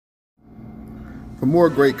For more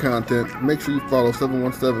great content, make sure you follow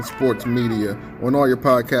 717 Sports Media on all your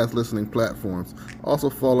podcast listening platforms. Also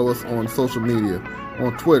follow us on social media,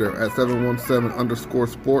 on Twitter at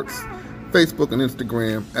 717_sports, Facebook and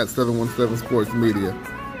Instagram at 717 Sports Media.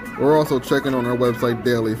 We're also checking on our website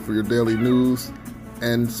daily for your daily news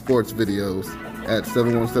and sports videos at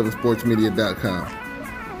 717sportsmedia.com.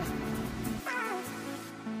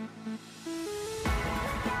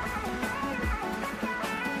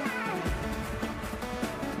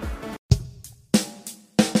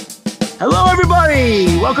 Hello, everybody.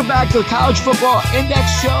 Welcome back to the College Football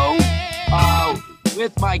Index Show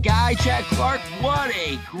with my guy, Chad Clark. What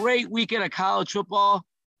a great weekend of college football.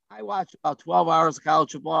 I watched about 12 hours of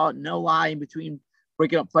college football. No lie, in between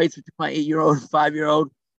breaking up fights between my 8-year-old and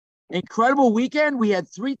 5-year-old. Incredible weekend. We had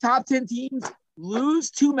 3 top 10 teams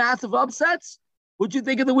lose, 2 massive upsets. What'd you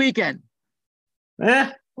think of the weekend?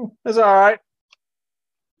 It's all right.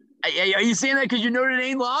 Are you saying that because you Notre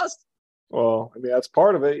Dame lost? Well, I mean, that's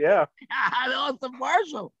part of it, yeah. I lost to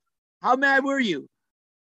Marshall. How mad were you?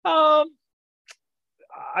 I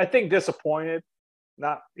think disappointed.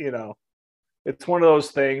 Not, it's one of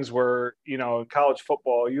those things where, in college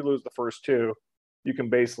football, you lose the first 2, you can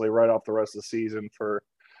basically write off the rest of the season for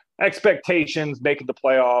expectations, making the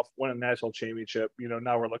playoff, winning a national championship.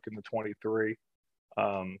 Now we're looking to 23.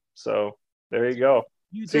 So there you go.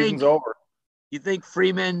 Season's over. You think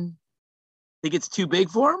Freeman think it's too big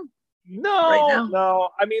for him? No.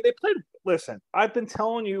 I mean, they played. Listen, I've been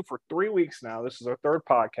telling you for 3 weeks now. This is our 3rd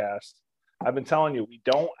podcast. I've been telling you we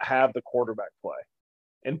don't have the quarterback play,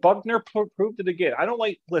 and Buckner proved it again. I don't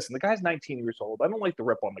like. Listen, the guy's 19 years old. I don't like to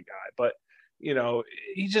rip on the guy, but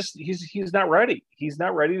he's not ready. He's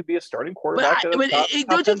not ready to be a starting quarterback.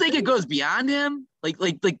 Don't you think it goes beyond him? Like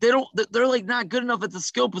they're like not good enough at the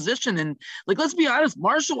skill position. And like, let's be honest,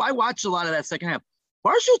 Marshall. I watched a lot of that second half.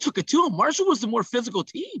 Marshall took it to him. Marshall was the more physical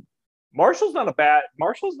team. Marshall's not a bad.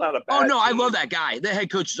 Oh no, team. I love that guy. The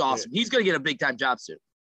head coach is awesome. He's gonna get a big time job soon.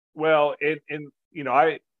 Well, they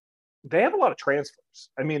have a lot of transfers.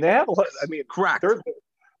 I mean, they have a lot. I mean, correct.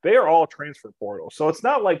 They are all transfer portal, so it's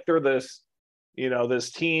not like they're this,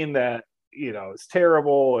 this team that is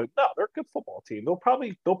terrible. No, they're a good football team. They'll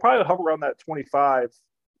probably hover around that 25.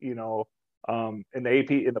 In the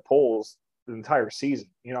AP in the polls the entire season.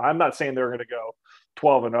 I'm not saying they're going to go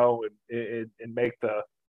 12-0 and make the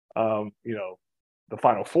the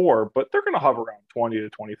Final Four, but they're going to hover around 20 to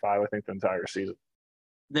 25, I think, the entire season.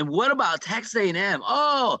 Then what about Texas A&M? And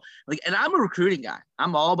I'm a recruiting guy.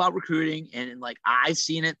 I'm all about recruiting, and I've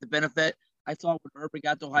seen it, the benefit. I saw when Urban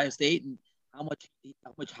got to Ohio State and how much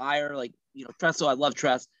higher, Tressel, I love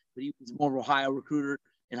Tress, but he was more of an Ohio recruiter,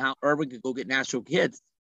 and how Urban could go get national kids.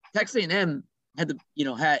 Texas A&M had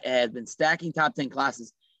been stacking top 10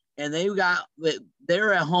 classes, and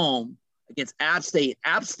they're at home against App State.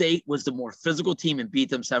 App State was the more physical team and beat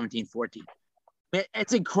them 17-14.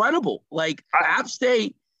 It's incredible. App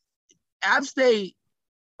State,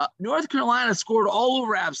 North Carolina scored all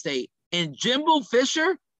over App State. And Jimbo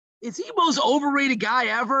Fisher, is he the most overrated guy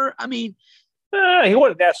ever? I mean, he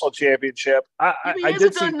won a national championship. He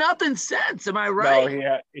hasn't done nothing since. Am I right?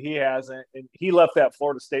 No, he hasn't. And he left that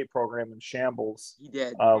Florida State program in shambles. He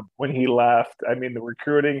did. When he left. I mean, the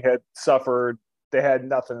recruiting had suffered. They had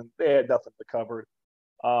nothing to cover.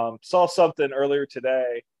 Saw something earlier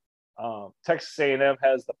today. Texas A&M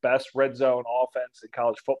has the best red zone offense in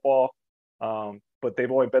college football, but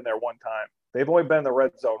they've only been there one time. They've only been in the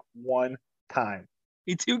red zone one time.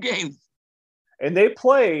 In 2 games. And they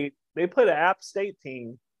played an App State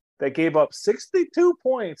team that gave up 62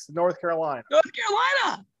 points to North Carolina.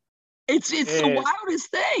 It's the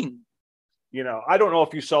wildest thing. I don't know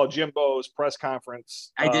if you saw Jimbo's press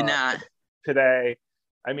conference. I did not. Today.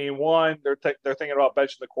 I mean, 1, they're thinking about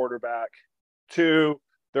benching the quarterback. 2,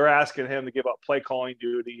 they're asking him to give up play calling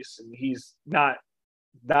duties, and he's not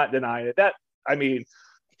denying it. That, I mean,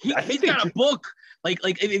 he's got a book. If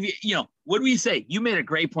what do we say? You made a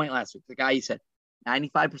great point last week. The guy, you said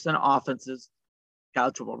 95% of offenses,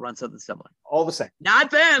 college football run something similar. All the same. Not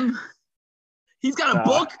them. He's got a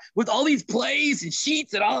book with all these plays and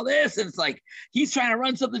sheets and all this, and it's like he's trying to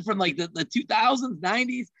run something from the 2000s,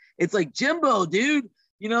 90s. It's like, Jimbo, dude,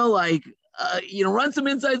 run some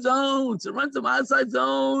inside zones, run some outside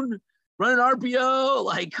zone, run an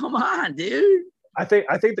RPO. Come on, dude. I think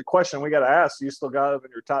the question we got to ask, you still got him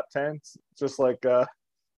in your top 10, just like you're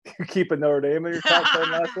keeping Notre Dame in your top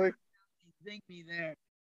 10 last week? Think me there.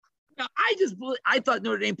 No, I thought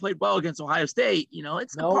Notre Dame played well against Ohio State.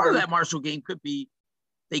 It's part of that Marshall game could be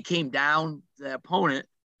they came down to the opponent,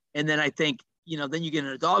 and then I think, then you get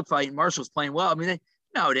in a dogfight and Marshall's playing well. I mean,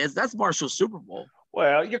 no, it is. That's Marshall's Super Bowl.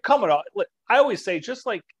 Well, you're coming off. I always say, just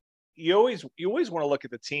like you always want to look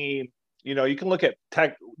at the team. You know, you can look at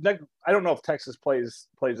Tech. I don't know if Texas plays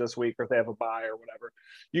this week or if they have a bye or whatever.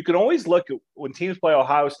 You can always look at when teams play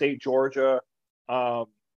Ohio State, Georgia, Alabama.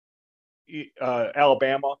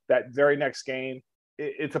 That very next game,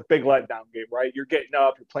 it's a big letdown game, right? You're getting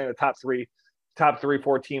up, you're playing a top three,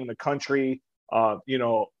 4 team in the country. You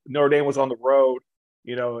know, Notre Dame was on the road.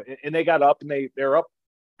 You know, and they got up and they're up.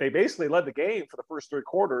 They basically led the game for the first 3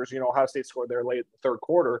 quarters. You know, Ohio State scored there late in the third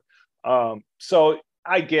quarter. So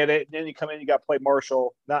I get it. And then you come in, you got to play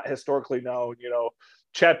Marshall, not historically known. You know,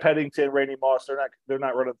 Chad Pennington, Randy Moss. They're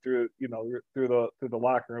not running through the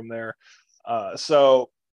locker room there. So,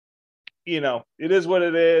 you know, it is what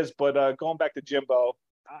it is. But going back to Jimbo,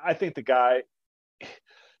 I think the guy.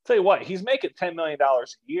 Tell you what, he's making $10 million a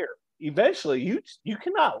year. Eventually, you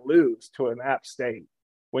cannot lose to an App State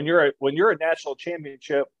when you're a national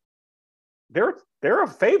championship. They're a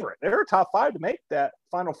favorite. They're a top 5 to make that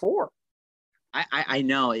Final Four. I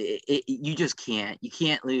know you just can't. You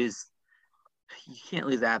can't lose. You can't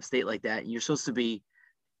lose App State like that. You're supposed to be,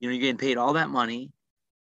 you know, you're getting paid all that money.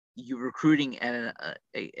 You're recruiting at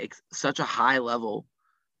such a high level,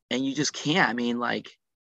 and you just can't. I mean, like,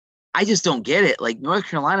 I just don't get it. Like, North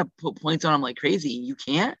Carolina put points on them like crazy, and you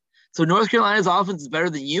can't. So North Carolina's offense is better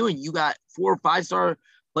than you, and you got 4 or 5-star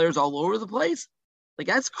players all over the place. Like,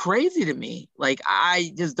 that's crazy to me. Like,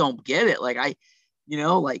 I just don't get it. Like, like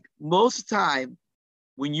most of the time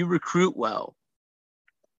when you recruit well,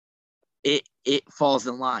 it falls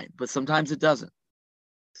in line, but sometimes it doesn't.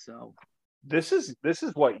 So this is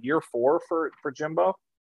what, year 4 for Jimbo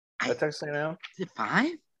at Texas A&M? Is it 5?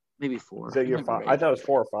 Maybe 4. Is that year 5? I thought it was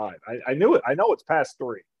 4 or 5. I knew it. I know it's past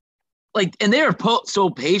 3. Like, and they were so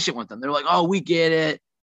patient with them. They're like, oh, we get it.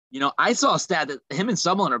 You know, I saw a stat that him and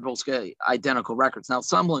Summerlin are both got identical records. Now,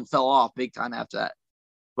 Summerlin fell off big time after that.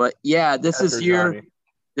 But yeah, this is year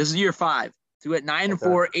 5. So we went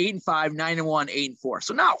 9-4, 8-5, 9-1, 8-4.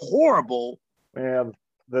 So not horrible. Yeah,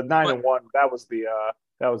 the 9-1, that was the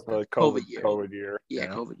COVID year. Yeah,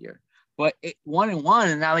 COVID year. But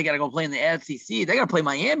 1-1, and now they got to go play in the SEC. They got to play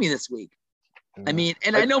Miami this week. I mean,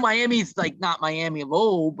 and I know Miami's like not Miami of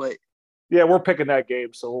old, but yeah, we're picking that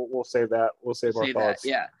game, so we'll save that. We'll save our thoughts.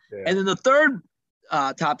 Yeah. And then the third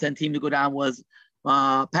top 10 team to go down was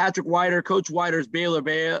Patrick Wider, Coach Wider's Baylor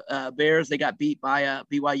Bears. They got beat by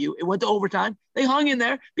BYU. It went to overtime. They hung in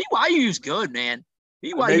there. BYU's good, man.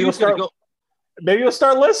 Maybe you'll start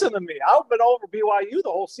listening to me. I've been over BYU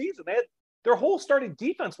the whole season. Their whole starting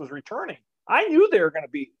defense was returning. I knew they were going to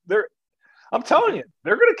be there. I'm telling you,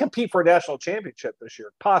 they're going to compete for a national championship this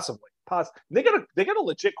year, possibly. They got a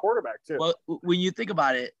legit quarterback too. Well, when you think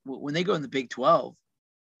about it, when they go in the Big 12,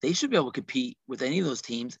 they should be able to compete with any of those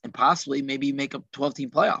teams and possibly maybe make a 12-team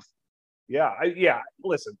playoff. Yeah.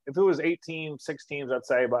 Listen, if it was 8 teams, 6 teams, I'd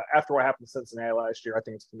say. But after what happened to Cincinnati last year, I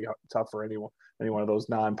think it's going to be tough for any one of those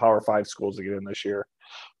non-Power 5 schools to get in this year.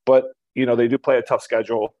 But you know, they do play a tough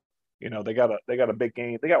schedule. You know, they got a big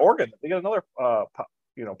game. They got Oregon. They got another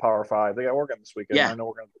Power 5. They got Oregon this weekend. Yeah. I know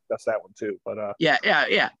we're going to discuss that one too. But yeah.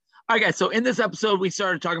 All right, guys. So in this episode, we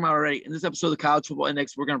started talking about already. In this episode of the College Football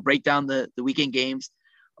Index, we're going to break down the weekend games.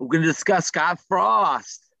 We're going to discuss Scott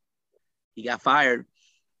Frost. He got fired.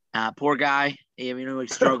 Poor guy. He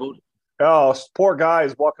struggled. Oh, poor guy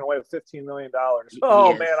is walking away with $15 million.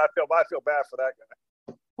 Oh man, I feel bad for that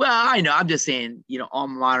guy. Well, I know. I'm just saying,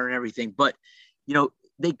 alma mater and everything, but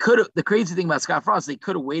they could have. The crazy thing about Scott Frost, they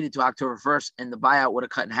could have waited till October 1st, and the buyout would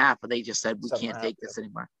have cut in half. But they just said we can't take this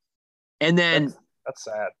anymore. And then that's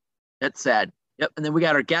sad. That's sad. Yep. And then we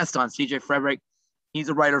got our guest on, CJ Frederick. He's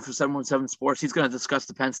a writer for 717 Sports. He's going to discuss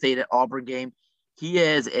the Penn State at Auburn game. He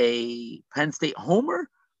is a Penn State homer,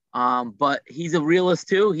 but he's a realist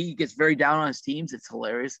too. He gets very down on his teams. It's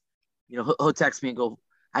hilarious. He'll text me and go,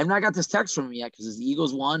 I've not got this text from him yet because his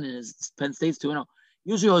Eagles won and his Penn State's 2-0.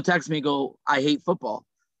 Usually he'll text me and go, I hate football.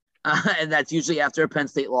 And that's usually after a Penn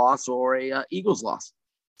State loss or a Eagles loss.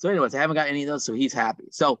 So anyways, I haven't got any of those, so he's happy.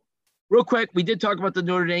 So real quick, we did talk about the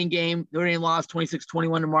Notre Dame game. Notre Dame lost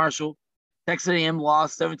 26-21 to Marshall. Texas A&M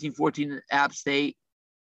lost 17-14 to App State.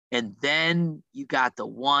 And then you got the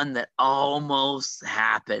one that almost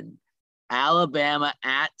happened. Alabama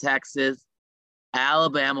at Texas.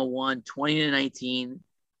 Alabama won 20-19.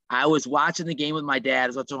 I was watching the game with my dad. I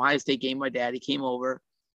was watching Ohio State game with my dad. He came over,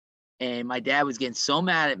 and my dad was getting so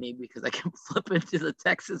mad at me because I kept flipping to the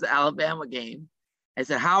Texas-Alabama game. I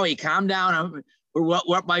said, Howie, calm down.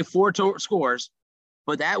 We're up by 4 scores.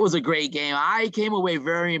 But that was a great game. I came away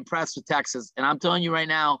very impressed with Texas. And I'm telling you right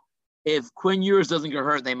now, if Quinn Ewers doesn't get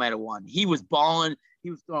hurt, they might have won. He was balling. He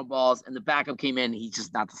was throwing balls, and the backup came in. He's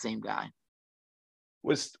just not the same guy.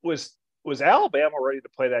 Was was Alabama ready to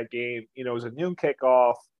play that game? You know, it was a noon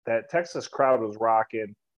kickoff. That Texas crowd was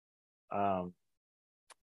rocking.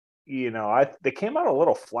 You know, they came out a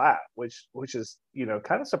little flat, which is, you know,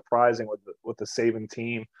 kind of surprising with the Saban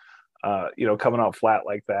team, you know, coming out flat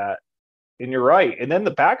like that. And you're right. And then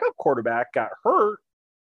the backup quarterback got hurt.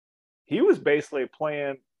 He was basically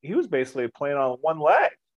playing on one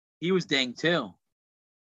leg. He was dinged too.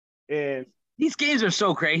 And these games are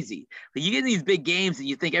so crazy. Like, you get in these big games and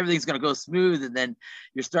you think everything's going to go smooth, and then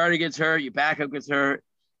your starter gets hurt, your backup gets hurt,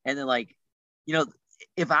 and then, like, you know,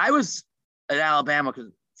 if I was an Alabama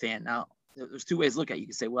fan, now there's two ways to look at it. You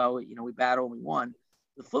can say, well, you know, we battled and we won.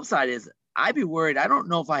 The flip side is I'd be worried. I don't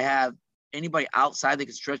know if I have anybody outside that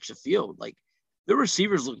can stretch the field. Like, the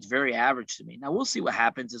receivers looked very average to me. Now we'll see what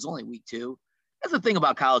happens. It's only week 2. That's the thing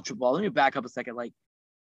about college football. Let me back up a second. Like,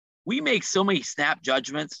 we make so many snap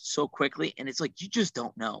judgments so quickly, and it's like you just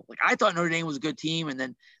don't know. Like, I thought Notre Dame was a good team, and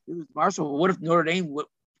then it was Marshall. What if Notre Dame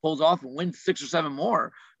pulls off and wins 6 or 7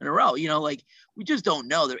 more in a row? You know, like, we just don't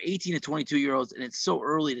know. They're 18 to 22-year-olds, and it's so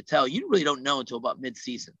early to tell. You really don't know until about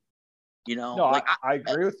mid-season. You know, no, like, I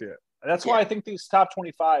agree with you. That's why I think these top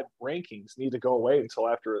 25 rankings need to go away until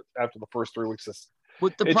after the first 3 weeks.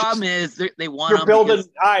 But the problem is they want. You're building.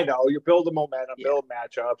 I know you're building momentum, build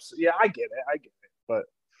matchups. Yeah, I get it. But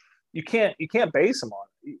you can't base them on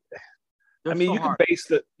it. I mean, you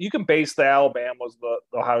can base the Alabamas, the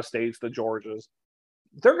Ohio States, the Georgias.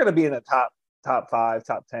 They're going to be in the top 5,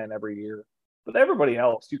 top 10 every year. But everybody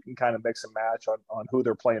else, you can kind of mix and match on who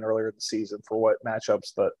they're playing earlier in the season for what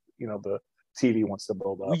matchups that, you know, the TV wants to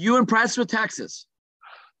build up. Were you impressed with Texas?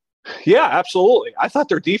 Yeah, absolutely. I thought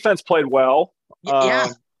their defense played well. Yeah.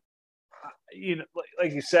 You know,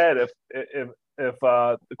 like you said, if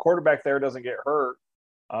the quarterback there doesn't get hurt,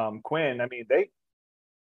 Quinn, I mean, they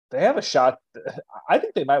have a shot. I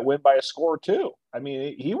think they might win by a score too. I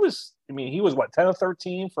mean, he was what, 10 of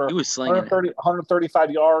 13 for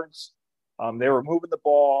 135 yards. They were moving the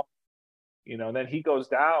ball, you know, and then he goes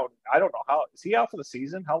down. I don't know is he out for the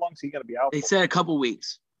season? How long is he going to be out? They said a couple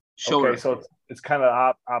weeks. Okay, so it's kind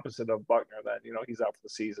of opposite of Buckner then. You know, he's out for the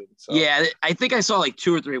season. So. Yeah, I think I saw like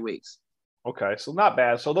 2 or 3 weeks. Okay, so not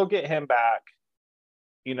bad. So they'll get him back.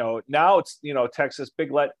 You know, now it's, you know, Texas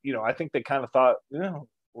you know, I think they kind of thought, you know,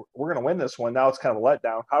 we're going to win this one. Now it's kind of a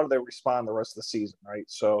letdown. How do they respond the rest of the season, right?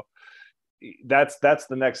 So that's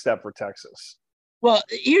the next step for Texas. Well,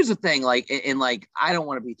 here's the thing, like, and like, I don't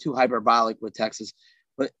want to be too hyperbolic with Texas,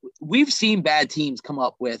 but we've seen bad teams come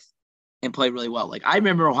up with and play really well. Like, I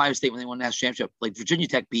remember Ohio State when they won the national championship, like, Virginia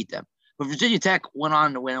Tech beat them. But Virginia Tech went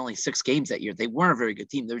on to win only 6 games that year. They weren't a very good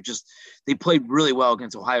team. They played really well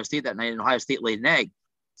against Ohio State that night, and Ohio State laid an egg.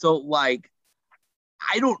 So, like,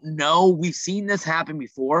 I don't know. We've seen this happen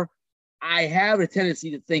before. I have a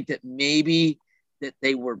tendency to think that maybe that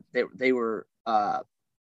they were good.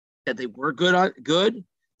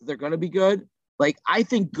 They're going to be good. Like, I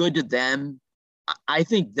think good to them. I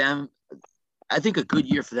think a good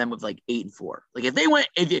year for them with like 8-4. Like, if they went,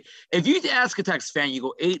 if you ask a Texas fan, you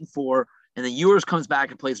go 8-4, and then Ewers comes back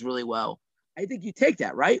and plays really well, I think you take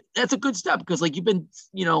that, right? That's a good step because, like, you've been,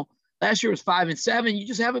 you know, last year was 5-7. You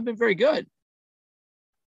just haven't been very good.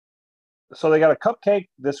 So they got a cupcake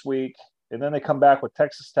this week, and then they come back with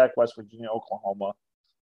Texas Tech, West Virginia, Oklahoma.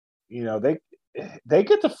 You know, they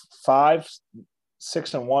get to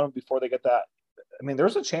 5-6-1 before they get that. I mean,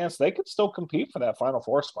 there's a chance they could still compete for that Final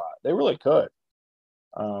Four spot. They really could.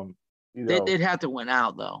 You know, they'd have to win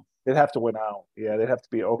out, though. They'd have to win out. Yeah, they'd have to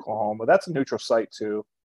beat Oklahoma. That's a neutral site, too.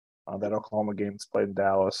 That Oklahoma game is played in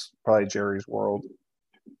Dallas, probably Jerry's World.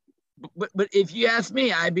 But if you ask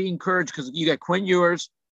me, I'd be encouraged because you got Quinn Ewers,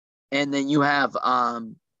 and then you have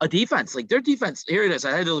a defense. Like, their defense, here it is.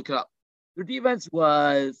 I had to look it up. Their defense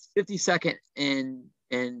was 52nd in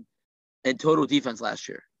total defense last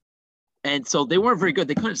year. And so they weren't very good.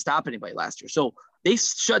 They couldn't stop anybody last year. So they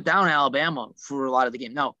shut down Alabama for a lot of the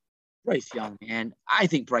game. Now, Bryce Young, man, I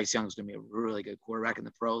think Bryce Young is going to be a really good quarterback in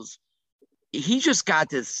the pros. He just got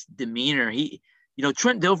this demeanor. You know,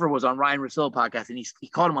 Trent Dilfer was on Ryan Russillo podcast, and he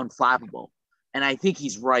called him unflappable. And I think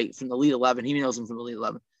he's right from the Elite 11. He knows him from the Elite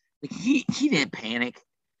 11. Like, he didn't panic.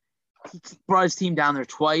 He brought his team down there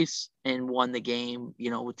twice and won the game,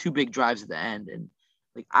 you know, with 2 big drives at the end. And,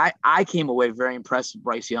 like, I came away very impressed with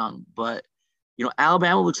Bryce Young. But, you know,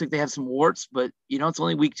 Alabama looks like they have some warts, but, you know, it's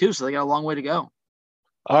only week 2, so they got a long way to go.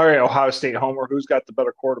 All right, Ohio State homer. Who's got the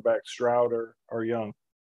better quarterback, Stroud or Young?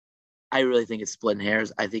 I really think it's splitting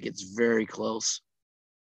hairs. I think it's very close.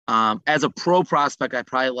 As a pro prospect, I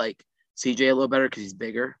probably like CJ a little better because he's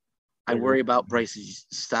bigger. I worry about Bryce's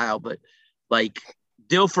style, but, like,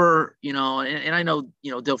 Dilfer, you know, and I know,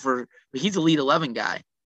 you know, Dilfer, but he's a Elite 11 guy.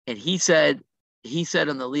 and he said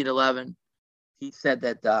on the Elite 11, he said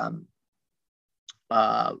that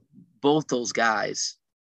both those guys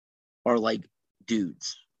are like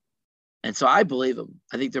dudes. And so I believe him.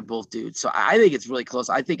 I think they're both dudes. So I think it's really close.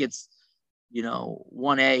 I think it's,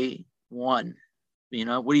 1A, 1.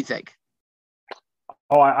 What do you think?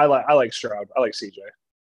 Oh, I like Stroud. I like CJ.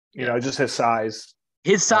 Just his size.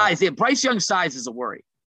 His size. Bryce Young's size is a worry.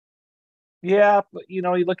 Yeah, but you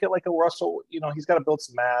look at like a Russell. He's got to build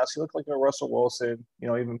some mass. You look like a Russell Wilson.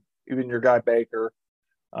 Even your guy Baker.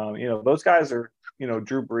 Those guys are.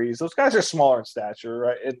 Drew Brees. Those guys are smaller in stature,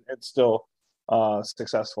 right? And still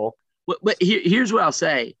successful. But here's what I'll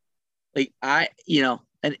say. Like and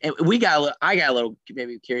I got a little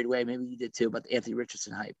maybe carried away. Maybe you did too about the Anthony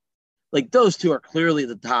Richardson hype. Like those two are clearly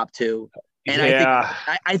the top two. And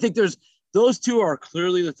I think those two are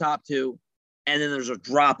clearly the top two. And then there's a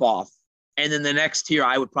drop off. And then the next tier,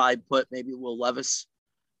 I would probably put maybe Will Levis.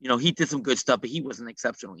 He did some good stuff, but he wasn't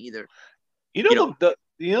exceptional either.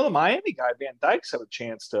 The Miami guy, Van Dyke's have a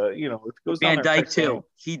chance to, if it goes down Van Dyke too.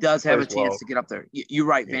 He does have a chance to get up there. You're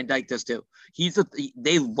right. Yeah. Van Dyke does too.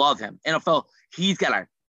 They love him. NFL. He's got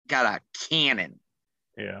a cannon.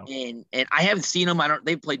 Yeah. And I haven't seen him.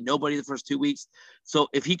 They played nobody the first 2 weeks. So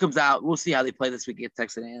if he comes out, we'll see how they play this week at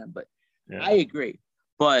Texas A&M. But yeah. I agree.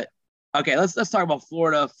 But okay, let's talk about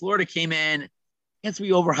Florida. Florida came in. I guess we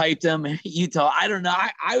overhyped them. Utah. I don't know.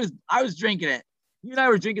 I was drinking it. You and I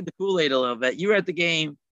were drinking the Kool-Aid a little bit. You were at the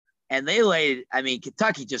game, and they laid. I mean,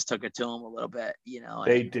 Kentucky just took it to them a little bit.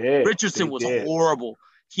 They did. Richardson was horrible.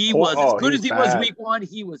 He was as good as he was week one.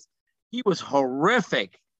 He was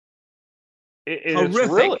horrific.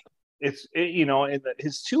 Horrific.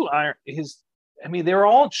 His two iron. They were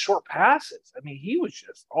all in short passes. I mean, he was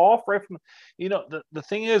just off right from. The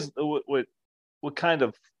thing is, what kind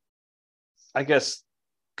of, I guess,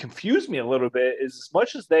 confused me a little bit is as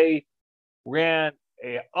much as they ran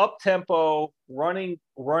a up-tempo running.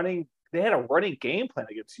 They had a running game plan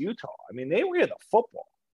against Utah. I mean, they ran the football,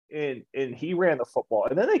 and he ran the football,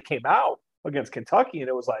 and then they came out against Kentucky, and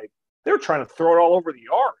it was like they were trying to throw it all over the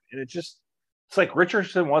yard, and it's like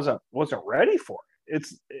Richardson wasn't ready for it.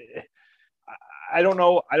 I don't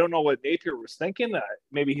know what Napier was thinking.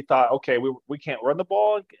 Maybe he thought, okay, we can't run the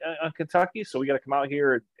ball on Kentucky, so we got to come out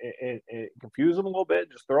here and confuse them a little bit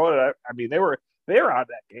and just throw it. I mean, they were out of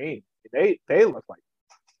that game. They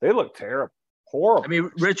looked terrible, horrible. I mean,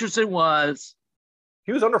 Richardson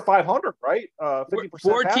he was under 500, right? 50%.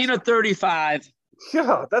 14 of 35.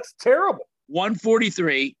 Yeah, that's terrible.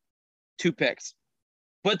 143, 2 picks.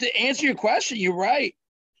 But to answer your question, you're right.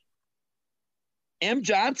 M.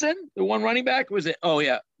 Johnson, the one running back, was it? Oh,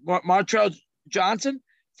 yeah. Martrell Johnson,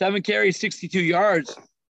 7 carries, 62 yards.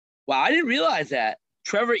 Wow, I didn't realize that.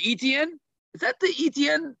 Trevor Etienne? Is that the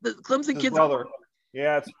Etienne, the Clemson kid's brother?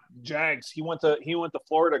 Yeah, it's Jags. He went to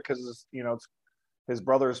Florida because his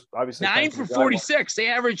brother's obviously 9 for 46. They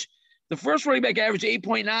average the first running back averaged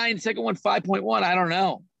 8.9, second one 5.1. I don't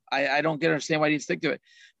know. I don't understand why he didn't stick to it.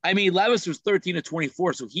 I mean, Levis was 13 of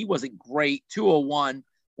 24, so he wasn't great. 201,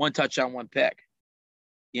 1 touchdown, 1 pick.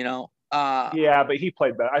 Yeah, but he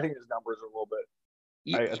played better. I think his numbers are a little bit.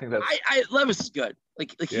 I think that's. Levis is good.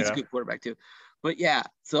 Like he's a good quarterback too. But yeah,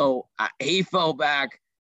 so he fell back.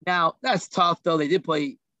 Now that's tough though. They did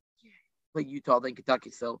play Utah, then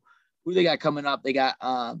Kentucky. So who they got coming up? They got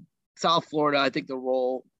South Florida. I think they'll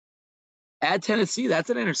roll at Tennessee. That's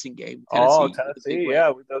an interesting game. Tennessee, yeah.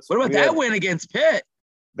 What about that win against Pitt?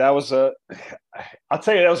 That was I'll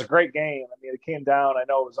tell you, that was a great game. I mean, it came down. I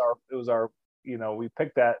know it was our. We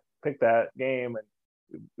picked that game,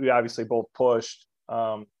 and we obviously both pushed.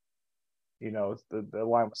 The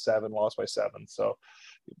line was 7, lost by 7, so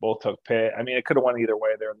we both took Pitt. I mean, it could have went either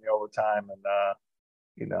way there in the overtime, and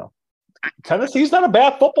Tennessee's not a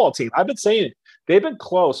bad football team. I've been saying it. They've been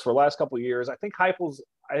close for the last couple of years. I think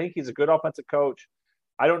he's a good offensive coach.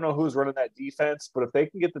 I don't know who's running that defense, but if they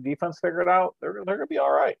can get the defense figured out, they're going to be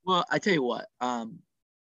all right. Well, I tell you what,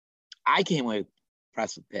 I came away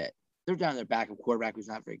impressed with Pitt. They're down their backup quarterback who's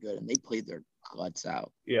not very good, and they played their guts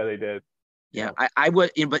out. Yeah, they did. Yeah, I would,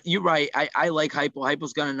 but you're right. I like Heupel.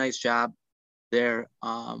 Heupel's done a nice job there.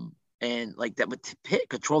 And like that, but Pitt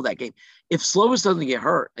controlled that game. If Slovis doesn't get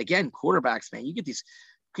hurt, again, quarterbacks, man, you get these.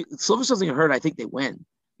 Slovis doesn't get hurt, I think they win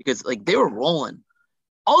because like they were rolling.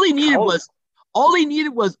 All they needed was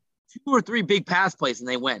 2 or 3 big pass plays, and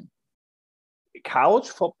they win. College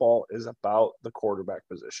football is about the quarterback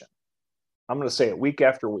position. I'm going to say it week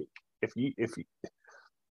after week. If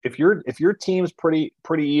your team's pretty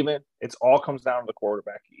even, it's all comes down to the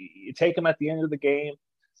quarterback. You take them at the end of the game.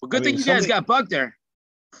 Well, good thing you guys got Buck there.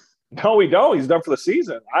 No, we don't. He's done for the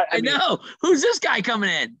season. I know. Who's this guy coming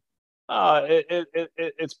in?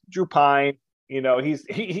 It's Drew Pine. You know,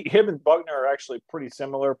 him and Buckner are actually pretty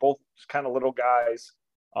similar, both kind of little guys.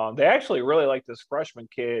 They actually really like this freshman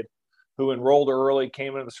kid who enrolled early,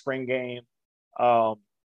 came into the spring game.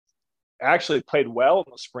 Actually played well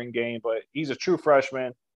in the spring game, but he's a true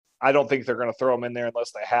freshman. I don't think they're going to throw him in there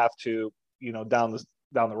unless they have to, you know, down the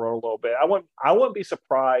road a little bit. I wouldn't be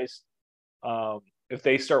surprised if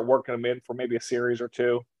they start working him in for maybe a series or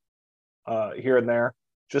two here and there,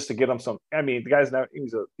 just to get him some. I mean, the guy's now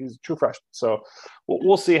he's a true freshman, so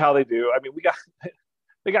we'll see how they do. I mean,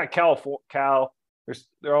 they got Cal.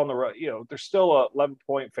 They're on the road. You know, they're still a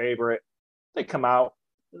 11-point favorite. They come out.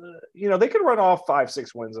 You know, they could run off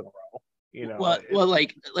 5-6 wins in a row. You know, but I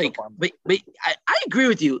agree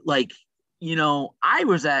with you. Like, you know, when I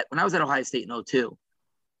was at Ohio State in 2002,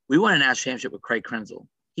 we won a national championship with Craig Krenzel.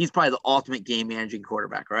 He's probably the ultimate game managing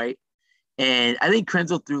quarterback, right? And I think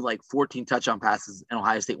Krenzel threw like 14 touchdown passes, and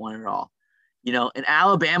Ohio State won it all. You know, and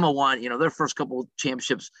Alabama won. You know, their first couple of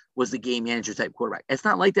championships was the game manager type quarterback. It's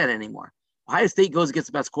not like that anymore. Ohio State goes against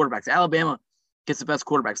the best quarterbacks. Alabama gets the best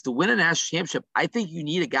quarterbacks. To win a national championship, I think you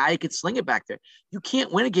need a guy who can sling it back there. You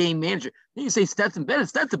can't win a game manager. Then you say Stetson Bennett.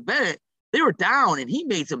 Stetson Bennett, they were down, and he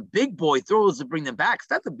made some big boy throws to bring them back.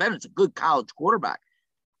 Stetson Bennett's a good college quarterback.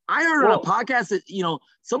 I heard on a podcast that, you know,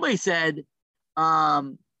 somebody said,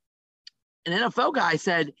 an NFL guy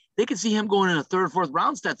said they could see him going in the third, fourth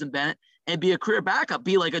round, Stetson Bennett, and be a career backup,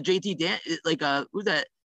 be like a who's that?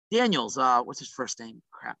 Daniels. What's his first name?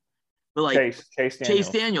 Crap. But like Chase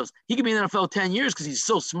Daniels. He could be in the NFL 10 years because he's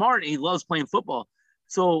so smart and he loves playing football.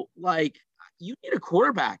 So, like, you need a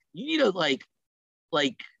quarterback. You need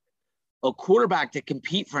a quarterback to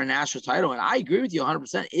compete for a national title. And I agree with you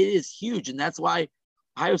 100%. It is huge. And that's why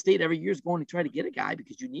Ohio State every year is going to try to get a guy,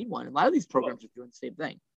 because you need one. And a lot of these programs are doing the same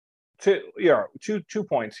thing. Two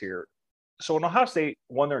points here. So when Ohio State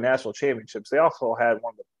won their national championships, they also had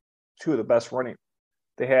two of the best running.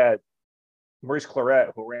 They had Maurice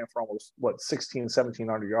Clarett, who ran for almost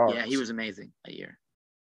 1,700 yards. Yeah, he was amazing that year.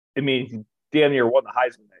 I mean, he damn near won the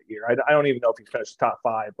Heisman that year. I don't even know if he finished top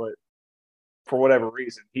 5, but for whatever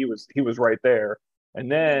reason, he was right there.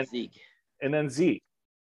 And then Zeke.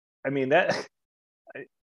 I mean,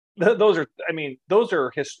 those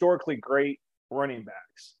are historically great running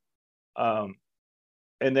backs.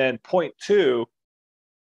 And then point 2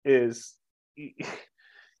 is,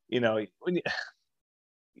 you know,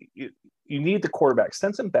 you need the quarterback.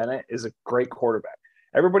 Stetson Bennett is a great quarterback.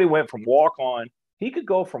 Everybody went from walk-on. He could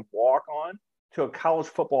go from walk-on to a college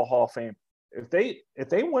football Hall of Fame. If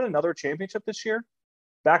they win another championship this year,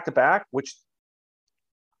 back-to-back, which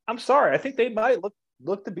I'm sorry, I think they might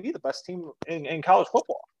look to be the best team in college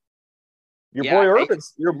football. Your boy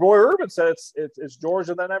Urban said it's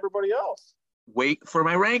Georgia than everybody else. Wait for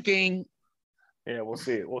my ranking. Yeah, we'll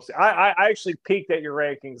see. I actually peeked at your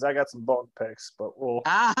rankings. I got some bone picks, but we'll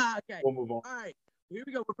move on. All right, here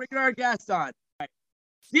we go. We're bringing our guest on. All right.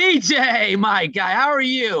 DJ, my guy, how are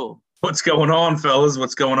you? What's going on, fellas?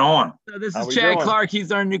 What's going on? So this is Chad Clark.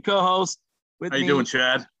 He's our new co-host. How you doing,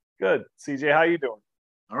 Chad? Good. CJ, how you doing?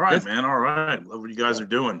 All right, man. All right. Love what you guys are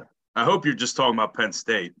doing. I hope you're just talking about Penn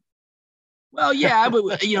State. Well, yeah,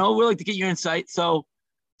 but you know, we like to get your insight. So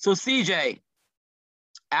CJ,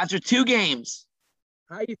 after 2 games,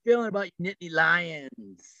 how are you feeling about your Nittany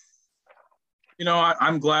Lions? You know,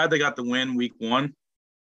 I'm glad they got the win week 1.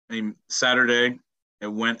 I mean, Saturday, it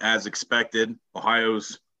went as expected.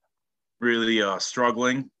 Ohio's really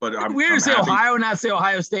struggling, but I'm weird to say happy. Ohio, not say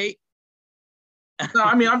Ohio State. No,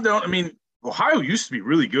 I mean, Ohio used to be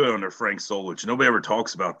really good under Frank Solich. Nobody ever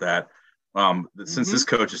talks about that. Since this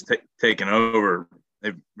coach has taken over,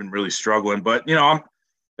 they've been really struggling. But you know,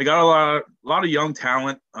 they got a lot of young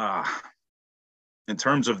talent. In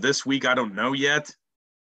terms of this week, I don't know yet.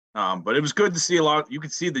 But it was good to see a lot. You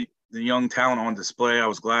could see the young talent on display. I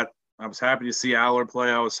was happy to see Aller play.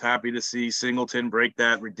 I was happy to see Singleton break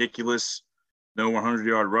that ridiculous no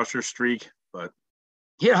 100-yard rusher streak. But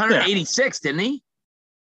he had 186, didn't he?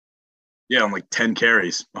 Yeah, on like 10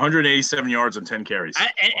 carries, 187 yards on 10 carries.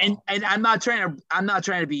 And I'm not trying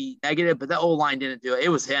to be negative, but that old line didn't do it. It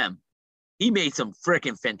was him. He made some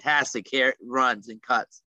freaking fantastic runs and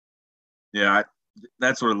cuts. Yeah,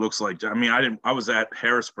 that's what it looks like. I mean, I was at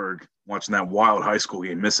Harrisburg watching that wild high school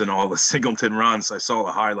game, missing all the Singleton runs. I saw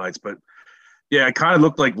the highlights, but yeah, it kind of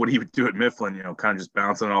looked like what he would do at Mifflin, you know, kind of just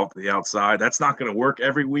bouncing off the outside. That's not going to work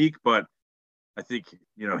every week, but I think,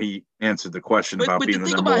 you know, he answered the question about being the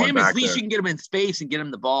number one back there. But the thing about him is at least you can get him in space and get him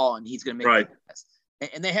the ball, and he's going to make it.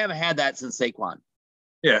 And they haven't had that since Saquon.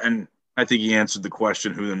 Yeah, and I think he answered the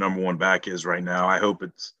question who the number one back is right now. I hope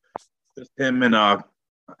it's Just him and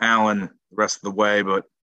Allen the rest of the way, but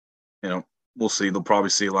we'll see. They'll probably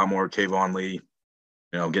see a lot more Kayvon Lee,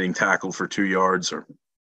 getting tackled for 2 yards,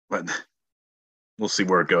 but we'll see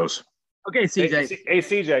where it goes. Okay, CJ. Hey,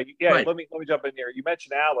 CJ. Yeah, right. let me jump in here. You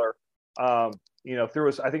mentioned Aller. Through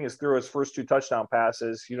his first 2 touchdown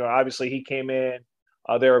passes. Obviously he came in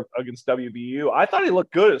there against WVU. I thought he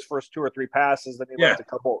looked good his first 2 or 3 passes. Then he left a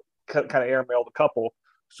couple, kind of airmailed a couple.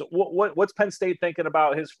 So what's Penn State thinking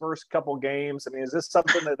about his first couple games? I mean, is this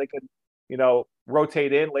something that they could,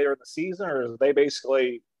 rotate in later in the season, or is they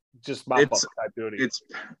basically just mop up type duty?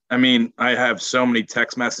 I have so many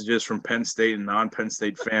text messages from Penn State and non-Penn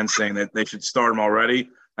State fans saying that they should start him already.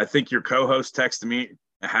 I think your co-host texted me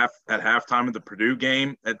at halftime of the Purdue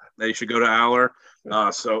game that they should go to Aller.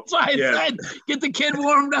 So that's why I said, get the kid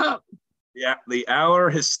warmed up. Yeah, the Aller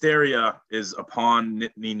hysteria is upon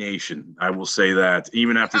Nittany Nation. I will say that,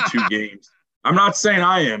 even after 2 games. I'm not saying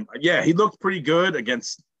I am. Yeah, he looked pretty good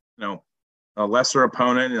against, a lesser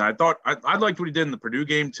opponent, and I thought I liked what he did in the Purdue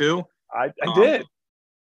game too. I did.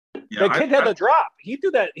 The kid had the drop. He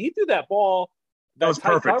threw that ball. That was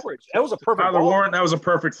perfect. Coverage. That was a perfect Tyler ball. Warren, that was a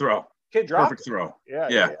perfect throw. Kid dropped. Perfect throw.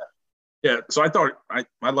 Yeah. So I thought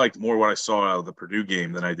I liked more what I saw out of the Purdue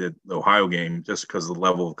game than I did the Ohio game, just because of the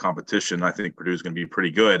level of competition. I think Purdue's going to be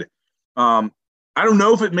pretty good. I don't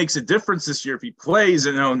know if it makes a difference this year if he plays,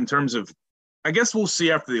 in terms of, I guess we'll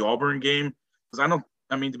see after the Auburn game, because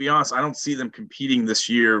to be honest, I don't see them competing this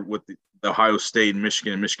year with the Ohio State and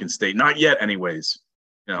Michigan State. Not yet anyways.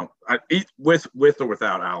 With or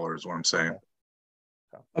without Aller is what I'm saying.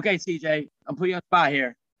 Okay, CJ, I'm putting you on the spot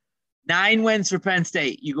here. 9 wins for Penn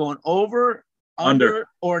State. You going over, under,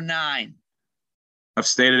 or 9? I've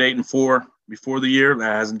stayed at 8-4 before the year.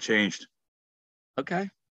 That hasn't changed. Okay.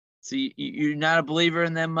 So you're not a believer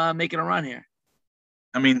in them making a run here?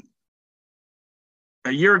 I mean,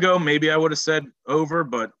 a year ago, maybe I would have said over,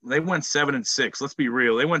 but they went 7-6. Let's be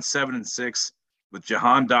real. They went 7-6 with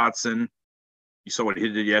Jahan Dotson. You saw what he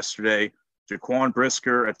did yesterday. Jaquan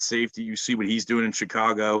Brisker at safety. You see what he's doing in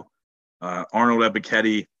Chicago. Arnold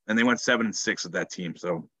Ebiketie. And they went 7-6 with that team.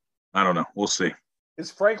 So I don't know. We'll see.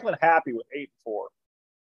 Is Franklin happy with 8-4?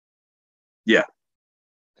 Yeah.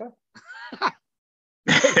 Okay.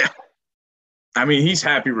 I mean, he's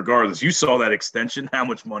happy regardless. You saw that extension, how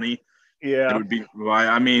much money it would be.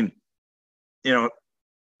 I mean,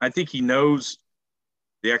 I think he knows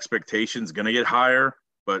the expectation's going to get higher,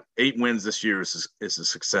 but 8 wins this year is a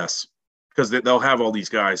success, because they'll have all these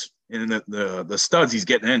guys in the studs he's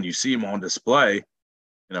getting in. You see him on display.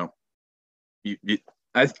 I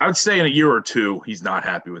would say in a year or 2, he's not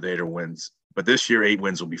happy with 8 wins, but this year 8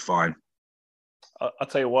 wins will be fine. I'll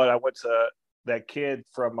tell you what, I went to that kid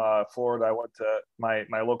from Florida. I went to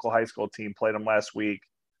my local high school team, played him last week.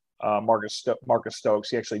 Marcus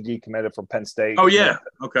Stokes. He actually decommitted from Penn State. Oh yeah,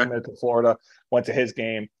 okay. Committed to Florida. Went to his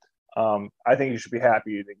game. I think you should be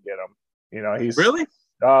happy you didn't get him. He's really.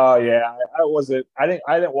 Oh yeah, I wasn't. I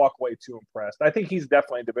didn't walk away too impressed. I think he's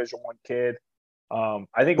definitely a Division I kid.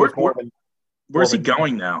 I think where's he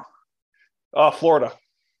going now? Florida.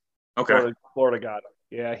 Okay. Florida got him.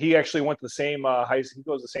 Yeah, he actually went to the same he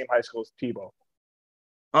goes to the same high school as Tebow.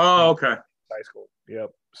 Oh, okay. High school.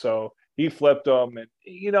 Yep. So he flipped him, and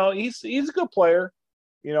he's a good player.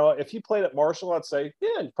 If he played at Marshall, I'd say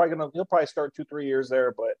he'll probably start 2-3 years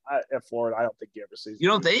there. But at Florida, I don't think he ever sees. You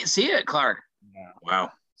don't see it, Clark? No.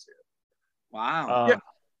 Wow. Yeah.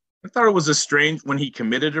 I thought it was a strange when he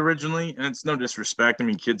committed originally, and it's no disrespect. I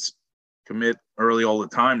mean, kids commit early all the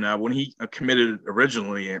time now. When he committed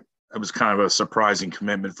originally, it was kind of a surprising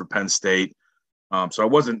commitment for Penn State. So I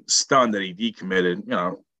wasn't stunned that he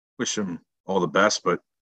decommitted. Wish him all the best, but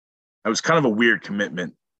it was kind of a weird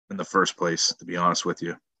commitment in the first place, to be honest with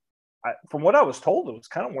you. From what I was told, it was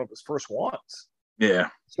kind of one of his first ones. Yeah.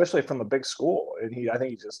 Especially from the big school. And I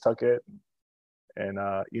think he just took it. And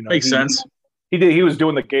makes sense. He was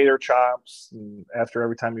doing the Gator chops after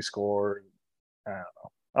every time he scored. I don't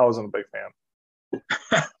know. I wasn't a big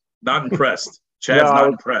fan. Not impressed. Chad's not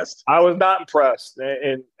impressed. I was not impressed.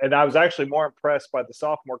 And I was actually more impressed by the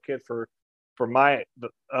sophomore kid for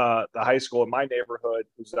the high school in my neighborhood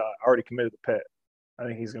who's already committed to Pitt. I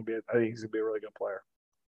think he's gonna be a really good player.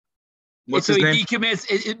 What's his name? He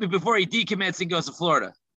decommits before he decommits and goes to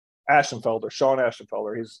Florida. Ashenfelder, Sean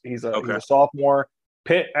Ashenfelder. He's a sophomore.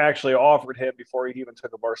 Pitt actually offered him before he even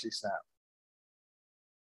took a varsity snap.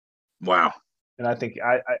 Wow. And I think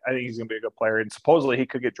he's gonna be a good player. And supposedly he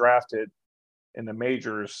could get drafted in the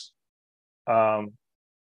majors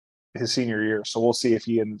his senior year. So we'll see if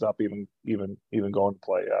he ends up even going to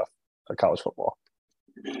play college football.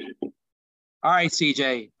 All right,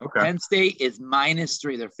 CJ. Okay. Penn State is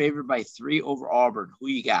 -3. They're favored by 3 over Auburn. Who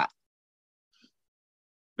you got?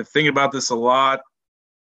 Been thinking about this a lot.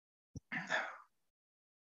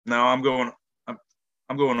 No, I'm going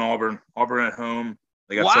Auburn. Auburn at home.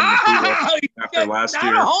 They got something to prove after last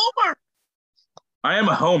year. A homer. I am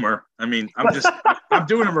a homer. I mean, I'm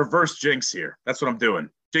doing a reverse jinx here. That's what I'm doing.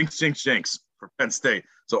 Jinx, jinx, jinx for Penn State.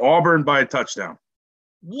 So Auburn by a touchdown.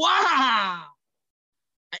 Wow.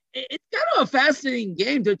 It's kind of a fascinating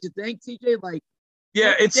game, don't you think, CJ? Like,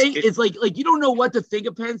 yeah, it's like you don't know what to think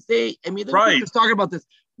of Penn State. I mean, they're just talking about this.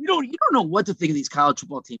 You don't know what to think of these college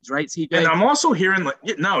football teams, right, CJ? And I'm also hearing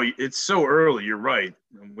no, it's so early. You're right.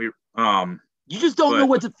 You just don't know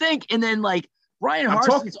what to think. And then Brian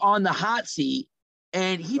Harsin's on the hot seat,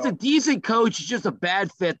 and he's a decent coach. He's just a bad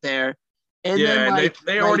fit there. And then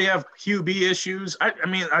they already have QB issues.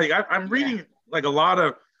 I'm reading a lot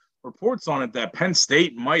of reports on it that Penn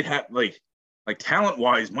State might have talent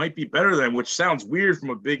wise might be better than, which sounds weird from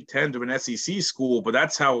a Big Ten to an SEC school, but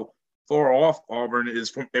that's how far off Auburn is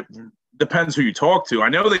from. It depends who you talk to. I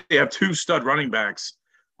know they have 2 stud running backs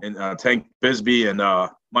in Tank Bisbee and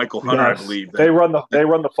Michael Hunter, I believe. They run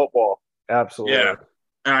the football. Absolutely. Yeah.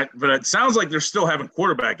 But it sounds like they're still having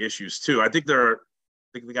quarterback issues too. I think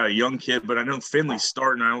they got a young kid, but I know Finley's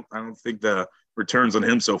starting. I don't think the returns on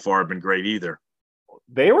him so far have been great either.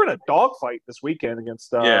 They were in a dogfight this weekend against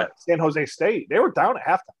San Jose State. They were down at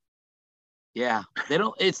halftime. Yeah,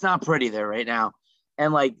 it's not pretty there right now.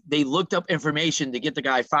 And they looked up information to get the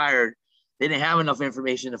guy fired. They didn't have enough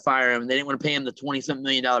information to fire him. They didn't want to pay him the $27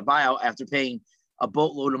 million buyout after paying a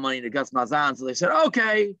boatload of money to Gus Malzahn. So they said,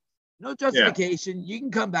 okay, no justification. Yeah. You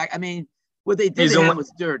can come back. I mean, what they did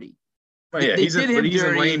was dirty. Well, yeah, he's in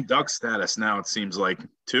lame duck status now, it seems like,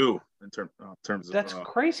 too, in terms of. That's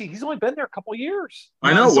crazy. He's only been there a couple years.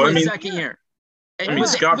 I know. Second year. But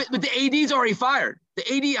the AD's already fired. The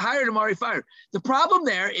AD hired him, already fired. The problem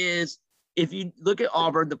there is, if you look at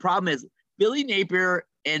Auburn, the problem is Billy Napier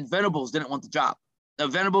and Venables didn't want the job. Now,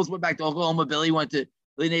 Venables went back to Oklahoma. Billy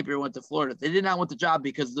Napier went to Florida. They did not want the job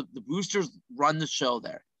because the Boosters run the show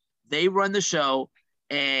there. They run the show,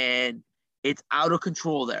 and it's out of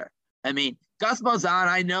control there. I mean, Gus Malzahn,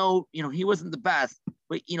 I know, he wasn't the best,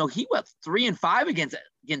 but, he went 3-5 against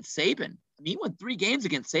Saban. I mean, he won 3 games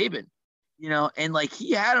against Saban, and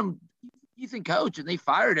he had him, decent coach, and they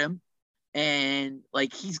fired him. And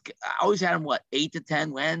he's always had him, 8 to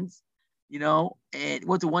 10 wins, and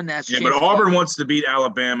went to 1 national championship. Yeah, but Auburn wants to beat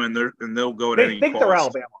Alabama, and they'll go at any cost. They think they're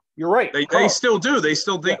Alabama. You're right. They still do. They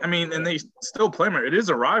still think, and they still play. It is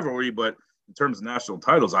a rivalry, but in terms of national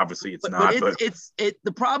titles, obviously it's not. But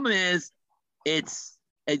the problem is, and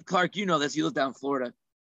Clark, this. You live down in Florida.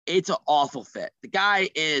 It's an awful fit. The guy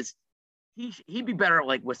he'd be better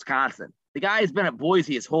at Wisconsin. The guy has been at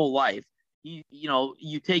Boise his whole life.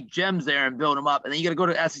 You take gems there and build them up, and then you got to go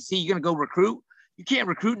to SEC. You're going to go recruit. You can't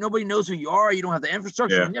recruit. Nobody knows who you are. You don't have the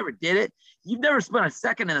infrastructure. Yeah. You never did it. You've never spent a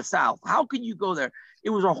second in the South. How can you go there? It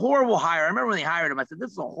was a horrible hire. I remember when they hired him, I said,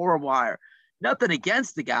 this is a horrible hire. Nothing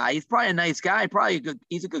against the guy. He's probably a nice guy.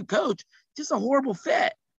 He's a good coach. Just a horrible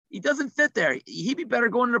fit. He doesn't fit there. He'd be better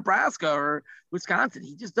going to Nebraska or Wisconsin.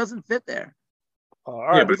 He just doesn't fit there.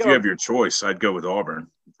 But if you have your choice, I'd go with Auburn.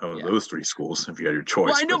 Those 3 schools, if you had your choice.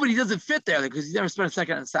 Well, I know, but he doesn't fit there because he's never spent a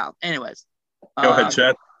second in the South. Anyways. Go ahead,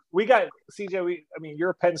 Chad. We got CJ.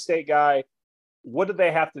 You're a Penn State guy. What do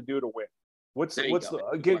they have to do to win?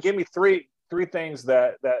 Give me three things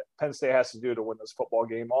that Penn State has to do to win this football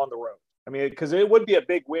game on the road. Because it would be a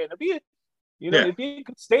big win. It'd be a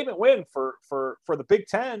good statement win for the Big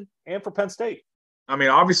Ten and for Penn State.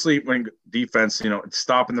 Obviously, when defense, it's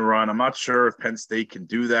stopping the run. I'm not sure if Penn State can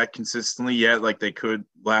do that consistently yet, like they could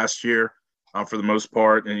last year, for the most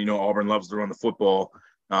part. And Auburn loves to run the football,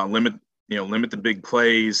 limit the big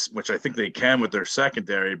plays, which I think they can with their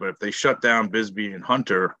secondary. But if they shut down Bisbee and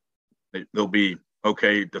Hunter, they'll be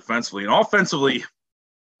okay defensively and offensively.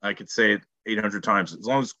 I could say it 800 times. As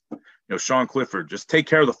long as Sean Clifford just take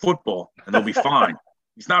care of the football, and they'll be fine.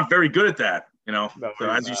 He's not very good at that, No, so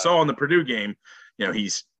as you saw in the Purdue game,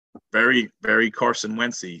 he's very, very Carson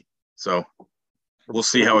Wentzy. So we'll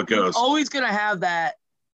see how it goes. He's always going to have that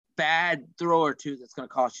bad throw or two that's going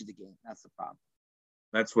to cost you the game. That's the problem.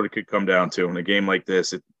 That's what it could come down to in a game like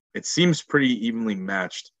this. It seems pretty evenly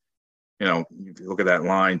matched. If you look at that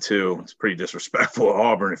line too, it's pretty disrespectful of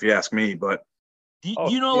Auburn, if you ask me. But do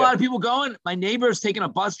you know a lot of people going? My neighbor's taking a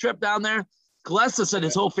bus trip down there. Calesta said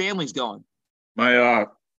his whole family's going. My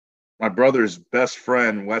brother's best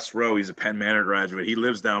friend, Wes Rowe, he's a Penn Manor graduate. He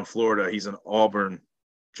lives down in Florida. He's an Auburn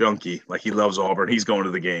junkie. He loves Auburn. He's going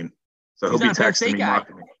to the game. So he'll be texting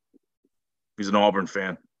me. He's an Auburn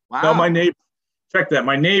fan. Wow. No, my Check that.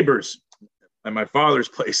 My neighbors at my father's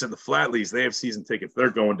place in the Flatleys, they have season tickets. They're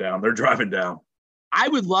going down. They're driving down. I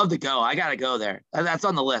would love to go. I got to go there. That's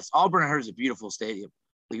on the list. Auburn is a beautiful stadium.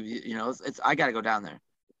 It's I got to go down there.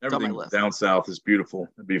 Everything down south is beautiful.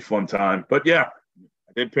 It'd be a fun time. But yeah,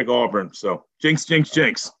 I did pick Auburn. So jinx.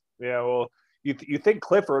 Yeah, well, you think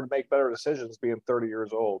Clifford would make better decisions being 30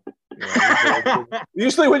 years old.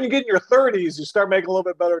 Usually when you get in your 30s, you start making a little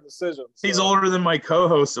bit better decisions. So. He's older than my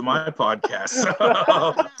co-host of my podcast.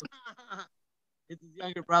 So. It's his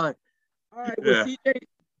younger brother. All right, well, CJ,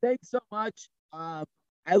 thanks so much. I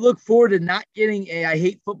look forward to not getting a I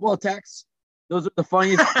hate football text. Those are the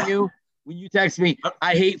funniest for you. When you text me,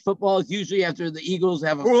 I hate football. It's usually after the Eagles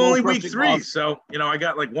have a We're only week 3, so I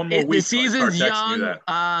got like one more week. The season's young.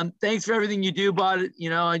 Thanks for everything you do, bud.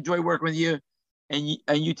 I enjoy working with you, and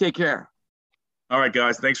you take care. All right,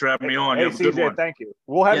 guys. Thanks for having me on. Hey, you have a good CJ, one. thank you.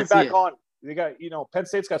 We'll have you back on. You got, Penn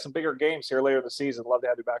State's got some bigger games here later in the season. Love to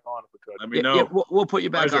have you back on if we could. Let me know. Yeah, we'll put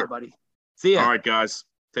you back on, buddy. See ya. All right, guys.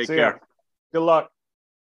 Take care. Good luck.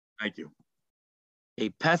 Thank you. A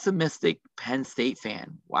pessimistic Penn State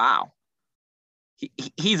fan. Wow.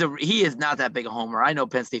 He is not that big a homer. I know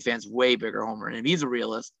Penn State fans way bigger homer than him. He's a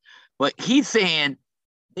realist, but he's saying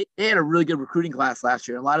they had a really good recruiting class last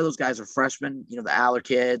year. A lot of those guys are freshmen. The Aller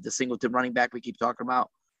kid, the Singleton running back we keep talking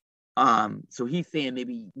about. So he's saying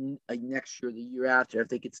maybe next year, the year after, if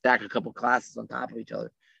they could stack a couple classes on top of each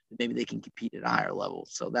other, maybe they can compete at a higher level.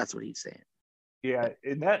 So that's what he's saying. Yeah,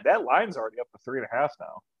 and that line's already up to 3.5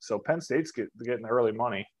 now. So Penn State's getting early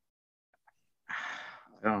money.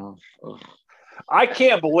 I don't know. Ugh. I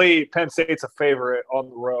can't believe Penn State's a favorite on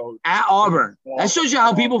the road at Auburn. That shows you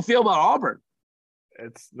how people feel about Auburn.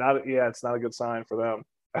 It's not a good sign for them.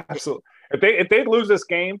 Absolutely. If they lose this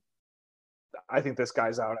game, I think this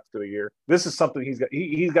guy's out after the year. This is something he's got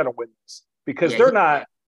to win this because they're not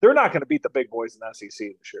going to beat the big boys in the SEC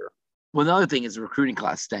this year. Well, the other thing is the recruiting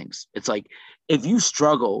class stinks. It's like if you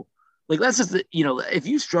struggle, like let's just if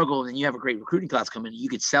you struggle and you have a great recruiting class coming, you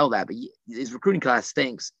could sell that. But his recruiting class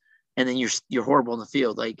stinks. And then you're horrible in the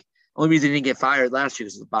field. Like the only reason he didn't get fired last year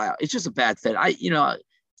was the buyout. It's just a bad fit.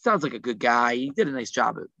 Sounds like a good guy. He did a nice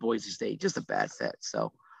job at Boise State. Just a bad fit. So,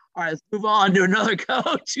 all right, let's move on to another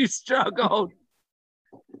coach who struggled.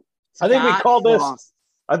 I think we called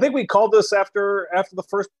this after the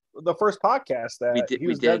first podcast that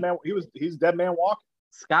he's dead man walking.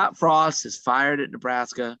 Scott Frost is fired at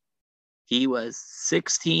Nebraska. He was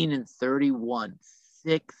 16-31.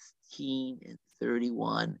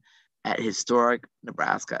 16-31. At historic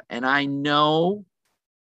Nebraska. And I know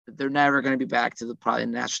that they're never going to be back to probably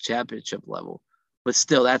the national championship level, but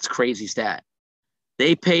still that's crazy stat.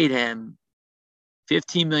 They paid him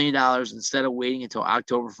 $15 million instead of waiting until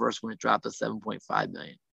October 1st when it dropped to $7.5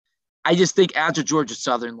 million. I just think after Georgia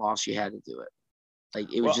Southern lost, you had to do it.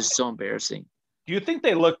 Like it was just so embarrassing. Do you think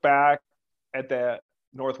they look back at that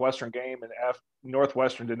Northwestern game and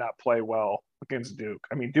Northwestern did not play well against Duke?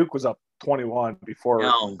 I mean, Duke was up 21 before it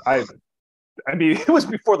was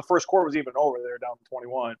before the first quarter was even over. They were down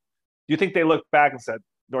 21. Do you think they looked back and said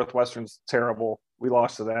Northwestern's terrible? We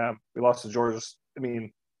lost to them. We lost to Georgia. I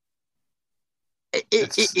mean,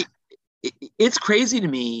 it's crazy to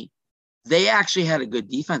me. They actually had a good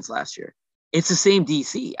defense last year. It's the same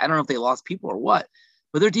DC. I don't know if they lost people or what,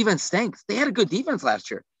 but their defense stinks. They had a good defense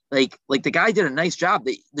last year. Like the guy did a nice job.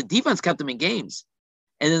 The defense kept them in games.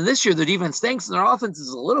 And then this year, their defense stinks and their offense is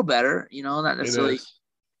a little better, not necessarily.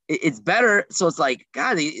 It's better. So it's like,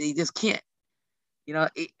 God, he just can't,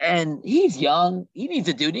 and he's young. He needs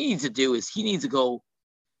to go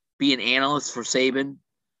be an analyst for Saban,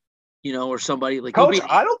 or somebody like. Coach,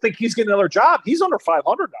 I don't think he's getting another job. He's under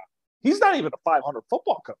 500 now. He's not even a 500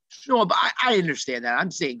 football coach. No, but I understand that.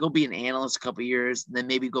 I'm saying go be an analyst a couple of years and then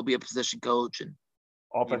maybe go be a position coach and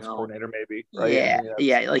offensive coordinator maybe. Right?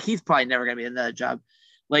 Yeah. Like he's probably never going to be in that job.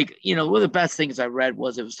 Like, one of the best things I read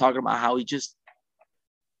was it was talking about how he just,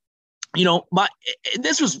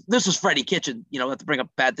 this was Freddie Kitchens, not to bring up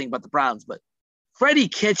a bad thing about the Browns, but Freddie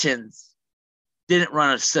Kitchens didn't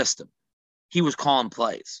run a system. He was calling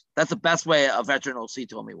plays. That's the best way a veteran OC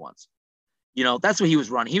told me once. That's what he was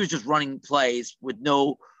running. He was just running plays with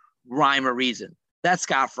no rhyme or reason. That's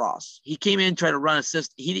Scott Frost. He came in, tried to run a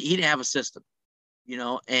system. He didn't have a system.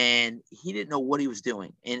 And he didn't know what he was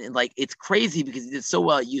doing. And like, it's crazy because he did so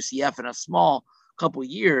well at UCF in a small couple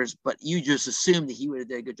years, but you just assumed that he would have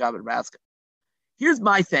did a good job at Nebraska. Here's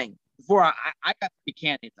my thing. Before I got the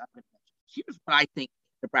candidates, here's what I think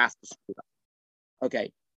Nebraska screwed up.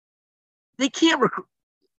 Okay. They can't recruit.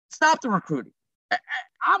 Stop the recruiting.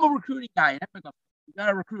 I'm a recruiting guy. And you got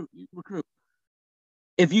to recruit. You recruit.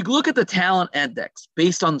 if you look at the talent index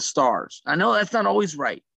based on the stars, I know that's not always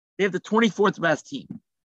right. They have the 24th best team.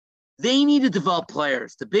 They need to develop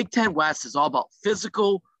players. The Big Ten West is all about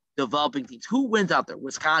physical developing teams. Who wins out there?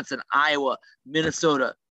 Wisconsin, Iowa,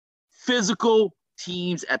 Minnesota. Physical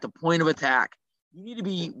teams at the point of attack. You need to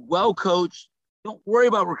be well coached. Don't worry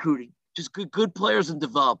about recruiting. Just good players and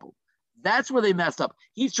develop them. That's where they messed up.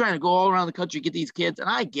 He's trying to go all around the country, get these kids, and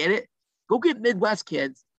I get it. Go get Midwest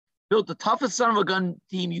kids, build the toughest son of a gun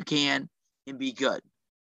team you can, and be good.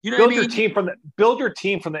 You know build what I mean? Build your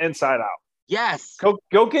team from the inside out. Yes.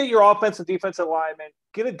 Go get your offensive defensive lineman.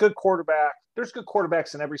 Get a good quarterback. There's good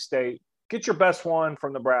quarterbacks in every state. Get your best one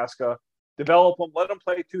from Nebraska. Develop them. Let them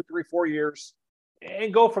play 2, 3, 4 years,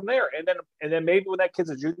 and go from there. And then maybe when that kid's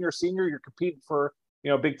a junior or senior, you're competing for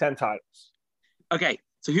Big Ten titles. Okay,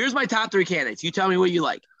 so here's my top 3 candidates. You tell me what you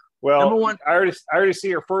like. Well, number one, I already see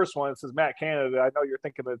your first one. It says Matt Canada. I know you're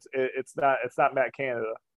thinking it's not Matt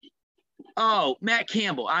Canada. Oh, Matt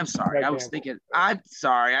Campbell. I'm sorry. I'm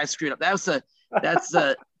sorry. I screwed up. That's a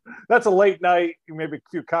late night, maybe a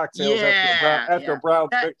few cocktails after a Browns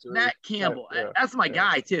victory. Matt Campbell. That's my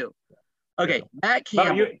guy too. Okay, Matt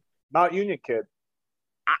Campbell. Mount Union kid.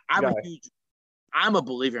 I'm a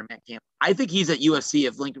believer in Matt Campbell. I think he's at USC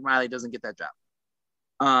if Lincoln Riley doesn't get that job.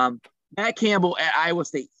 Matt Campbell at Iowa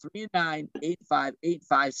State, 3-9, 8-5, 8-5,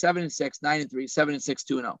 7-6, 9-3, 7-6,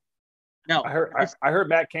 2-0. No, I heard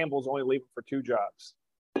Matt Campbell's only leaving for 2 jobs.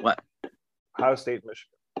 What? Ohio State,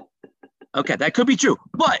 Michigan. Okay, that could be true.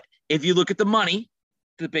 But if you look at the money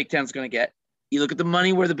the Big Ten's going to get, you look at the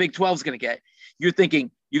money where the Big 12 is going to get, you're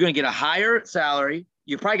thinking you're going to get a higher salary.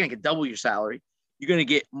 You're probably going to get double your salary. You're going to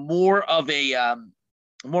get more of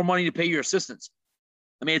more money to pay your assistants.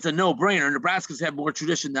 I mean, it's a no-brainer. Nebraska's had more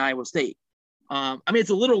tradition than Iowa State. I mean,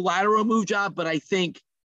 it's a little lateral move job, but I think,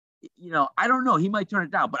 I don't know. He might turn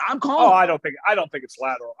it down, but I'm calling. Oh, I don't think it's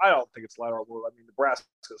lateral. I don't think it's lateral move. I mean,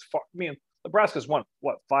 Nebraska's won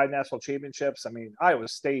 5 national championships. I mean, Iowa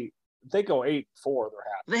State, if they go 8-4, they're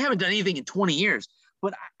happy. They haven't done anything in 20 years.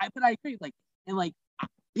 But I agree.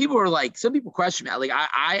 People are like, some people question me. Like,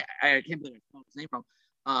 I can't believe I spelled his name wrong.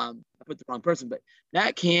 I put the wrong person, but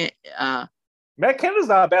Matt Canada's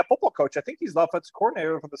not a bad football coach. I think he's the offensive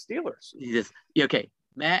coordinator for the Steelers. Okay.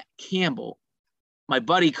 Matt Campbell. My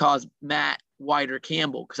buddy calls Matt Wider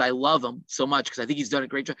Campbell because I love him so much because I think he's done a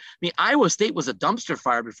great job. I mean, Iowa State was a dumpster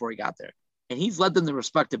fire before he got there, and he's led them to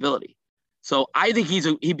respectability. So I think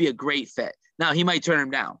he'd be a great fit. Now, he might turn him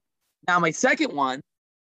down. Now, my second one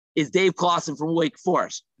is Dave Clawson from Wake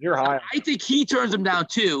Forest. You're high. I think he turns him down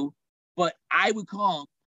too, but I would call him.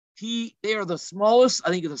 They are the smallest,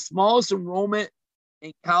 I think the smallest enrollment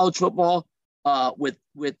in college football with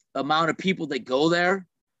amount of people that go there.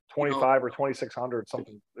 25 or 2,600,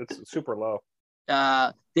 something. It's super low.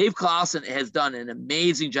 Dave Clawson has done an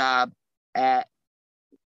amazing job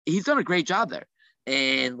he's done a great job there.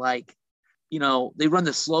 And they run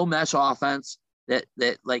the slow mesh offense that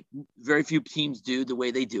like very few teams do the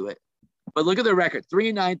way they do it. But look at their record: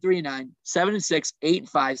 3-9, 3-9, 7-6,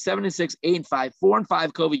 8-5, 7-6, 8-5,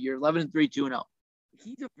 4-5 COVID year, 11-3, 2-0.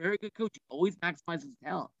 He's a very good coach. He always maximizes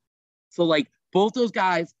talent. So both those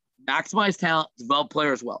guys maximize talent, develop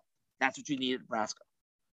players well. That's what you need at Nebraska.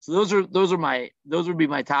 So those would be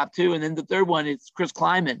my top 2. And then the third one is Chris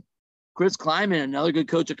Kleiman. Chris Kleiman, another good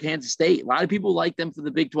coach at Kansas State. A lot of people like them for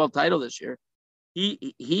the Big 12 title this year.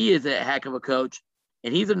 He is a heck of a coach,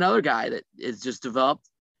 and he's another guy that is just developed.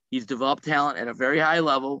 He's developed talent at a very high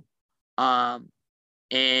level.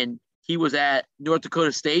 And he was at North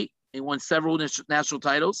Dakota State and won several national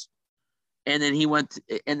titles. And then he went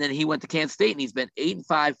to Kansas State, and he's been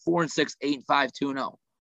 8-5, 4-6, 8-5, 2-0.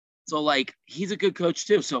 So he's a good coach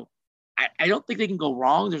too. So I don't think they can go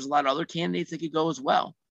wrong. There's a lot of other candidates that could go as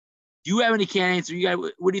well. Do you have any candidates?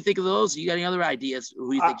 Or what do you think of those? You got any other ideas?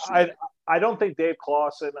 Who you think? I don't think Dave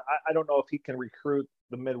Clawson. I don't know if he can recruit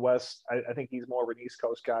the Midwest. I think he's more of an East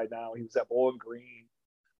Coast guy now. He was at Bowling Green.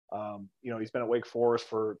 He's been at Wake Forest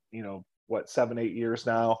for 7-8 years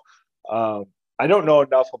now. I don't know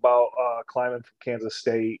enough about Kleiman from Kansas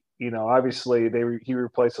State. Obviously he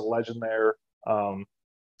replaced a legend there.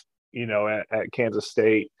 At Kansas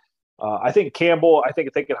State. I think Campbell. I think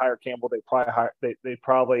if they could hire Campbell, they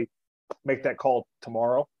probably make that call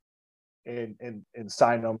tomorrow, and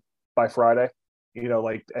sign him by Friday.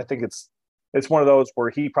 I think it's one of those where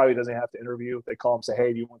he probably doesn't have to interview. They call him, say,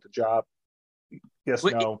 "Hey, do you want the job?" Yes,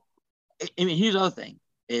 no. I mean, here's the other thing: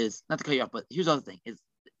 is not to cut you off, but here's the other thing: is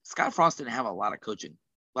Scott Frost didn't have a lot of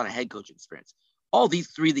head coaching experience. All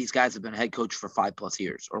these guys have been head coach for 5+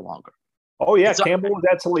 years or longer. Oh yeah, So, Campbell was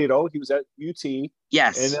at Toledo. He was at UT.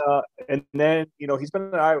 yes. And then he's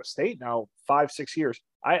been at Iowa State now 5-6 years.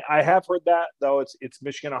 I have heard that though. It's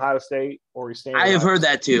Michigan, Ohio State, or he's staying. I have heard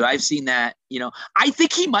State. that too. I've seen that. I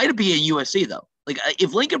think he might be in USC though. Like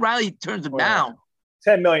if Lincoln Riley turns him down,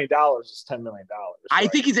 $10 million is $10 million. I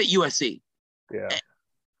think he's at USC. Yeah.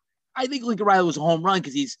 I think Lincoln Riley was a home run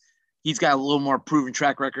because he's got a little more proven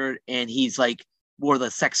track record and he's like more the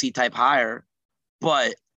sexy type hire.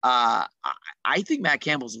 But I think Matt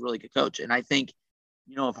Campbell's a really good coach. And I think,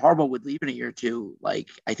 if Harbaugh would leave in a year or two, like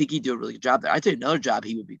I think he'd do a really good job there. I'd say another job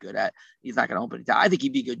he would be good at. He's not going to open it. I think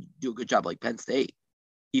he'd do a good job like Penn State.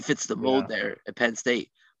 He fits the mold there at Penn State.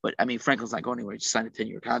 But I mean, Franklin's not going anywhere. He just signed a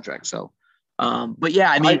 10-year contract. So, but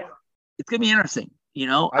yeah, I mean, it's going to be interesting.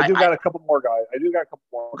 I got a couple more guys.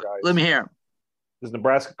 Let me hear him. Does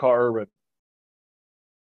Nebraska call Urban?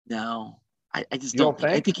 No, I just don't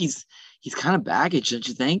think. I think he's kind of baggage, don't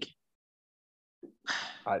you think?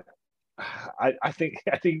 I think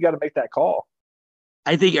you got to make that call.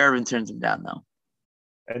 I think Urban turns him down though.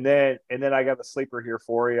 And then I got the sleeper here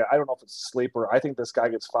for you. I don't know if it's a sleeper. I think this guy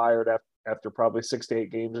gets fired after probably 6 to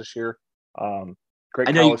 8 games this year.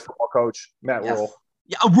 Great college football coach, Matt Rule.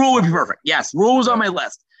 Yeah, Rule would be perfect. Yes, Rule was on my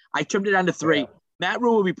list. I trimmed it down to 3. Yeah. Matt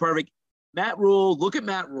Rule would be perfect. Matt Rule, look at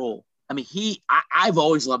Matt Rule. I mean, I've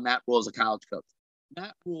always loved Matt Rule as a college coach.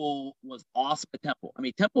 Matt Rule was awesome at Temple. I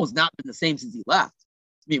mean, Temple has not been the same since he left.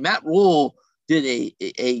 I mean, Matt Rule did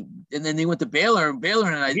and then they went to Baylor, and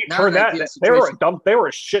Baylor they were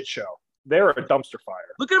a shit show. They were a dumpster fire.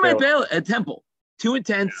 Look at him at Baylor at Temple,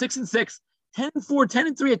 2-10, 6-6, 10-4,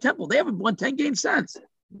 10-3 at Temple. They haven't won 10 games since.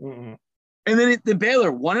 Mm-hmm. And then the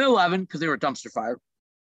Baylor 1-11 because they were a dumpster fire.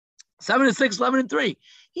 7-6, 11-3.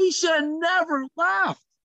 He should have never left.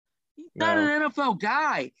 He's not an NFL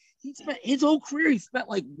guy. He spent his whole career. He spent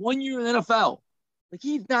like 1 year in the NFL. Like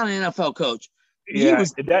he's not an NFL coach.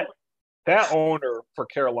 That owner for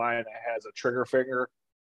Carolina has a trigger finger.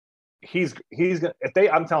 He's gonna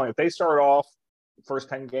I'm telling you, if they start off the first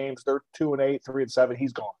 10 games, they're 2-8, 3-7.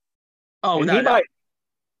 He's gone. Oh, and no, he might.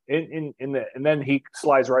 And then he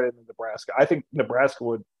slides right into Nebraska. I think Nebraska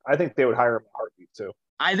would. I think they would hire him in a heartbeat too.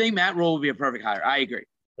 I think Matt Rule would be a perfect hire. I agree.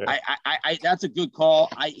 Yeah. I that's a good call.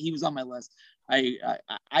 He was on my list. I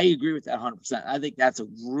agree with that 100%. I think that's a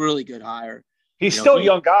really good hire. He's still a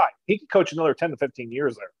young guy. He could coach another 10 to 15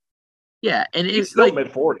 years there. Yeah, and he's still like,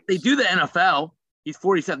 mid-40s. They do the NFL. He's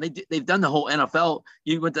 47. They've done the whole NFL.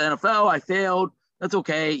 You went to NFL. I failed. That's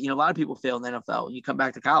okay. A lot of people fail in the NFL, and you come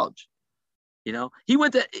back to college. He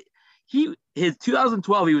went to his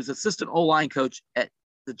 2012. He was assistant O-line coach at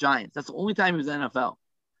the Giants. That's the only time he was in the NFL.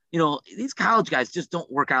 These college guys just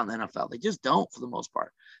don't work out in the NFL. They just don't for the most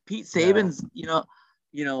part. Pete Saban's,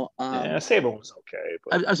 Saban was okay.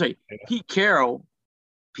 But, I'm sorry, Pete Carroll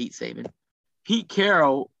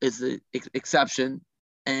is the exception.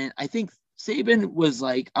 And I think Saban was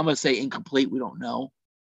like, I'm going to say incomplete. We don't know.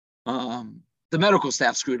 The medical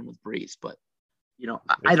staff screwed him with Breeze, but,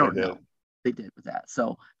 I don't know. They did with that.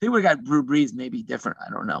 So they would have got Drew Brees maybe different. I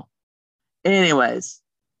don't know. Anyways,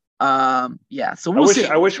 so we'll see.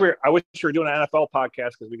 I wish we were doing an NFL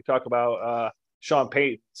podcast because we could talk about Sean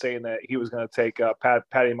Payton saying that he was going to take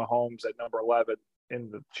Patty Mahomes at number 11,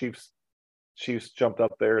 and the Chiefs jumped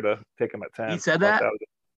up there to take him at 10. He said that?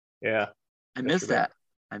 Yeah. I missed that.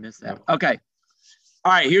 Okay.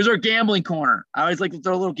 All right, here's our gambling corner. I always like to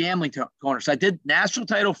throw a little gambling corner. So I did national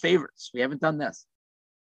title favorites. We haven't done this.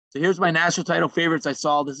 So here's my national title favorites I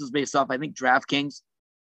saw. This is based off, I think, DraftKings.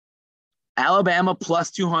 Alabama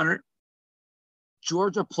plus 200.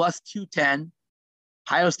 Georgia plus 210.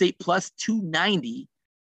 Ohio State plus 290.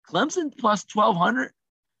 Clemson plus 1,200.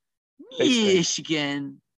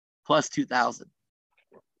 Michigan plus 2,000.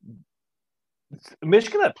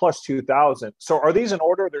 Michigan at plus 2,000. So are these in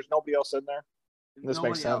order? There's nobody else in there? This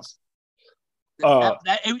makes sense.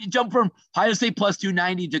 It jumped from Ohio State plus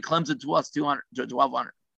 290 to Clemson plus 200 to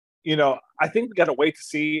 1,200. I think we got to wait to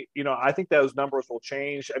see. I think those numbers will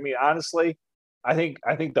change. I mean, honestly, I think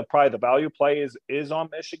probably the value play is on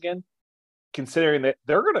Michigan, considering that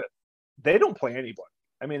they don't play anybody.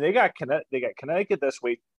 I mean, they got Connecticut this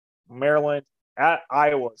week, Maryland at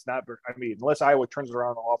Iowa. It's not. I mean, unless Iowa turns it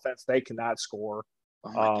around on offense, they cannot score.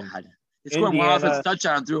 Oh my God! They scored one offensive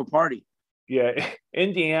touchdown through a party. Yeah,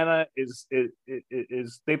 Indiana is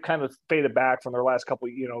they've kind of faded back from their last couple,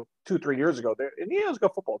 2-3 years ago. Indiana's a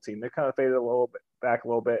good football team. They kind of faded a little bit.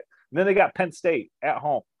 And then they got Penn State at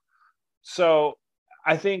home. So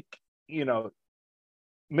I think,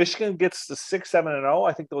 Michigan gets to 6-7-0.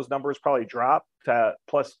 I think those numbers probably drop to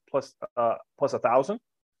plus 1,000.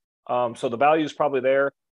 So the value is probably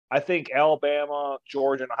there. I think Alabama,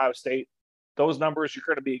 Georgia, and Ohio State those numbers, you're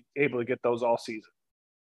going to be able to get those all season,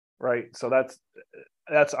 right? So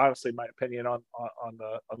that's honestly my opinion on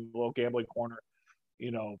the little gambling corner.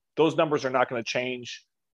 Those numbers are not going to change.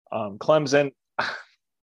 Clemson,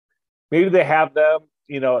 maybe they have them,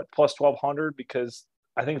 at plus 1,200 because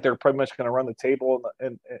I think they're pretty much going to run the table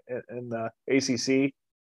in the ACC.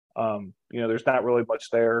 There's not really much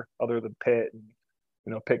there other than Pitt,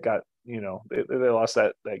 and Pitt got they lost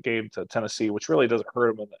that game to Tennessee, which really doesn't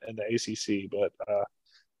hurt them in the ACC. But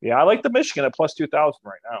I like the Michigan at plus 2,000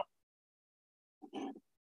 right now.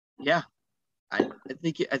 Yeah, I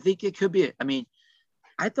think it could be. I mean,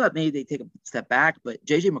 I thought maybe they take a step back, but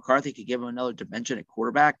JJ McCarthy could give him another dimension at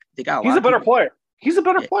quarterback. They got He's a better player. He's a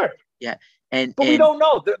better player. Yeah, but we don't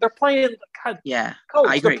know. They're playing. God, yeah, coach,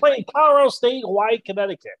 I agree. They're playing Colorado State, Hawaii,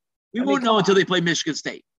 Connecticut. We won't know until they play Michigan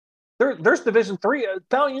State. There's Division III.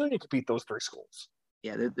 Mount Union could beat those three schools.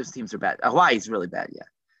 Yeah, those teams are bad. Hawaii's really bad. Yeah.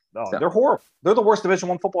 No, they're horrible. They're the worst Division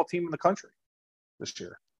I football team in the country this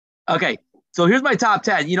year. Okay, so here's my top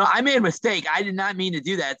 10. I made a mistake. I did not mean to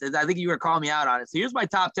do that. I think you were calling me out on it. So here's my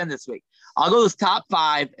top 10 this week. I'll go this top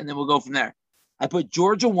 5, and then we'll go from there. I put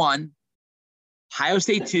Georgia 1, Ohio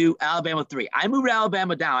State 2, Alabama 3. I moved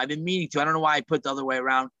Alabama down. I've been meaning to. I don't know why I put the other way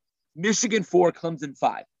around. Michigan 4, Clemson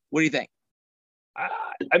 5. What do you think?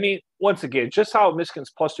 I mean, once again, just how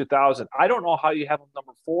Michigan's plus 2,000. I don't know how you have them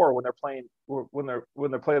number 4 when they're playing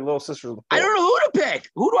Little Sisters of the Poor. I don't know who to pick.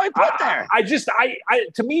 Who do I put there?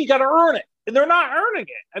 To me, you got to earn it, and they're not earning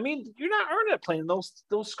it. I mean, you're not earning it playing those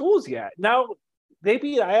schools yet. Now they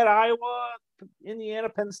beat Iowa, Indiana,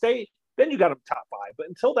 Penn State. Then you got them top 5. But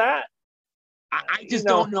until that, I just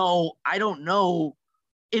don't know. I don't know.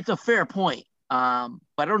 It's a fair point, but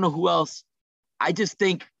I don't know who else. I just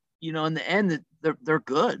think in the end that they're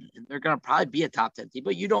good and they're going to probably be a top 10 team,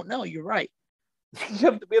 but you don't know. You're right. We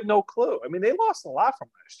have no clue. I mean, they lost a lot from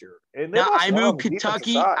last year. And I moved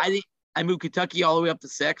Kentucky. I moved Kentucky all the way up to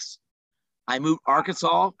 6. I moved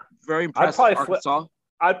Arkansas. Very impressive. Arkansas.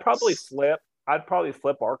 I'd probably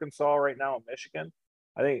flip Arkansas right now in Michigan.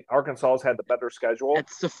 I think Arkansas has had the better schedule.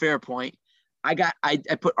 That's a fair point. I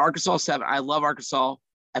put Arkansas 7. I love Arkansas.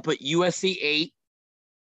 I put USC 8.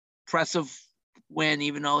 Impressive win,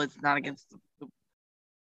 even though it's not against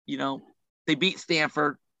they beat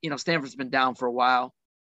Stanford. Stanford's been down for a while.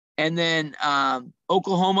 And then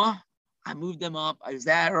Oklahoma, I moved them up. I was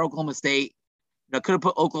at Oklahoma State. I could have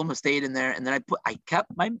put Oklahoma State in there, and then I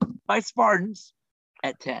kept my Spartans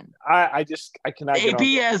at 10. I cannot. AP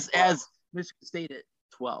as Michigan State at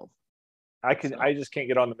 12. I just can't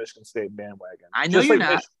get on the Michigan State bandwagon. I know you're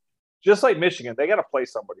not. Just like Michigan, they got to play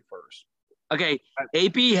somebody first. Okay,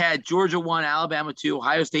 AP had Georgia 1, Alabama 2,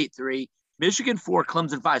 Ohio State 3, Michigan 4,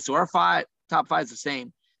 Clemson 5. So our top 5 is the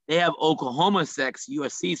same. They have Oklahoma 6,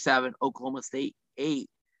 USC 7, Oklahoma State 8,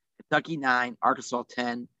 Kentucky 9, Arkansas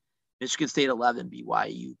 10, Michigan State 11,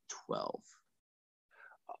 BYU 12.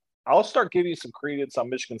 I'll start giving you some credence on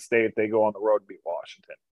Michigan State if they go on the road and beat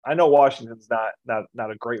Washington. I know Washington's not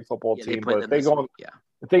a great football team, but if they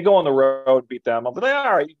go on the road and beat them, I'll be like,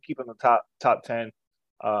 all right, you can keep them in the top 10.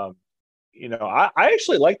 I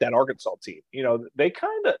actually like that Arkansas team. They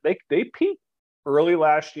peaked early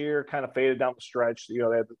last year, kind of faded down the stretch.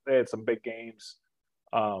 They had some big games.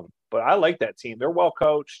 But I like that team. They're well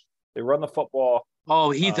coached. They run the football. Oh,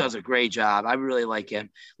 he does a great job. I really like him.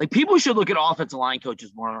 Like, people should look at offensive line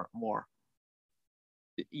coaches more.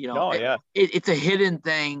 It's a hidden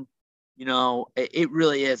thing. It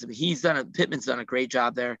really is. I mean, Pittman's done a great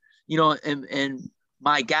job there. And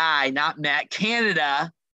my guy, not Matt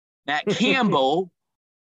Campbell,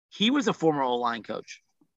 he was a former O-line coach.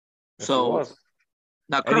 Yes, so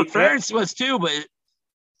now Kirk Ferentz was too, but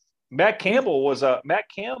Matt Campbell was a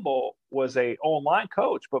O-line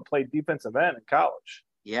coach, but played defensive end in college.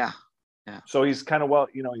 Yeah. So he's kind of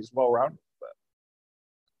he's well rounded.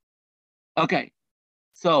 Okay.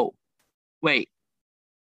 So wait.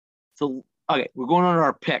 So okay, we're going on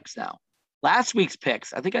our picks now. Last week's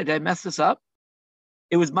picks, I think I did mess this up.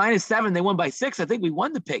 It was -7. They won by 6. I think we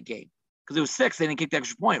won the pick game because it was 6. They didn't kick the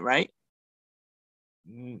extra point, right?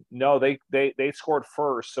 No, they scored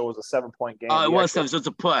first, so it was a 7-point game. Oh, it was 7, so it's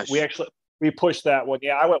a push. We pushed that one.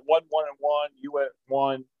 Yeah, I went 1-1-1. You went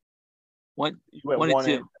 1. You went 1 and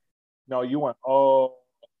 2. No, you went 1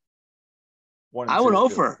 and 2. I went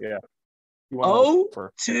over. Yeah. You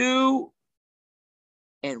went 2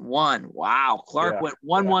 and 1. Wow. Clark went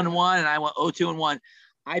 1-1-1, and I went 0-2-1.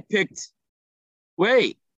 I picked.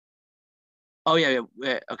 Wait. Oh, yeah.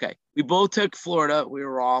 Okay. We both took Florida. We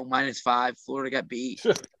were wrong. -5. Florida got beat.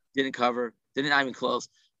 Didn't cover. Didn't even close.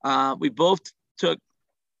 We both took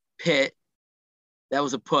Pitt. That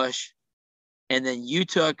was a push. And then you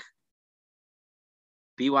took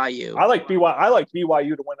BYU. I like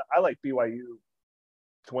BYU to win. I like BYU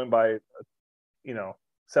to win by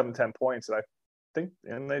 7-10 points. And I think,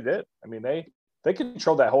 and they did. I mean, they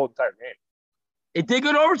controlled that whole entire game. It did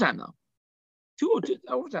go to overtime though. 2-2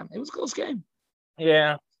 overtime. It was a close game.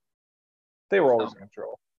 Yeah, they were always in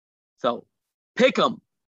control. So, pick 'em.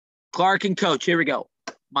 Clark and Coach. Here we go.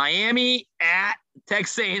 Miami at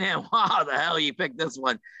Texas A&M. Wow, the hell you picked this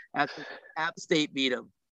one. After App State beat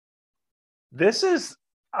them. This is,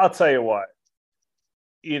 I'll tell you what.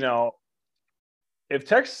 If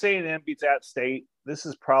Texas A&M beats App State, this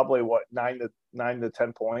is probably what 9 to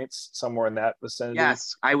 10 points, somewhere in that vicinity.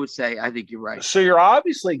 Yes, I would say. I think you're right. So you're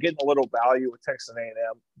obviously getting a little value with Texas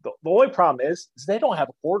A&M. The only problem is they don't have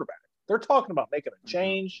a quarterback. They're talking about making a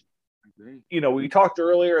change. We talked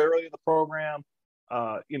earlier in the program.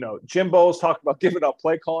 Jimbo's talking about giving up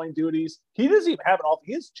play calling duties. He doesn't even have an offense.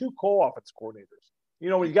 He has 2 co-offense coordinators.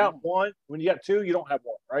 When you got one, when you got 2, you don't have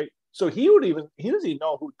one, right? So he doesn't even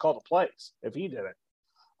know who would call the plays if he did it.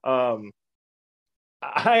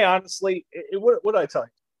 I honestly, what did I tell you?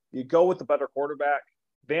 You go with the better quarterback.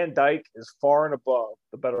 Van Dyke is far and above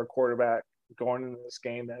the better quarterback going into this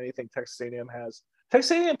game than anything Texas A&M has. Texas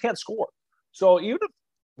A&M can't score. So even if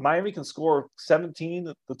Miami can score 17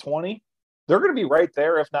 to 20, they're going to be right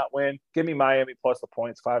there, if not win. Give me Miami plus the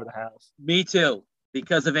points, 5.5. Me too,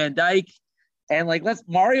 because of Van Dyke. And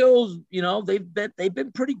Mario's, they've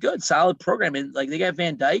been pretty good, solid program. And they got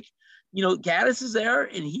Van Dyke, Gaddis is there,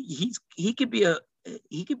 and he could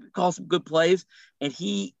call some good plays, and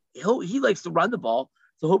he likes to run the ball,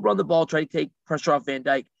 so he'll run the ball, try to take pressure off Van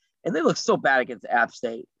Dyke. And they look so bad against App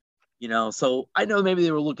State, So I know maybe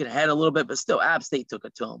they were looking ahead a little bit, but still, App State took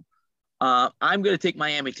it to them. I'm going to take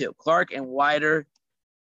Miami too. Clark and Wider,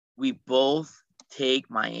 we both take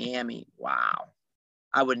Miami. Wow.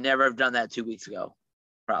 I would never have done that 2 weeks ago,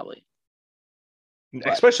 probably.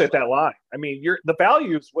 Especially at that line. I mean, the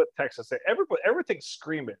values with Texas. Everything's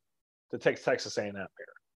screaming to take Texas A&M here.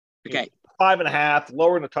 Okay. 5.5,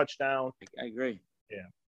 lowering the touchdown. I agree. Yeah.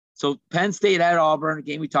 So Penn State at Auburn, a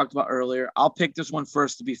game we talked about earlier. I'll pick this one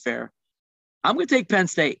first to be fair. I'm going to take Penn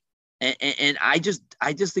State. And I just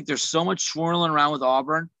think there's so much swirling around with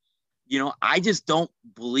Auburn. I just don't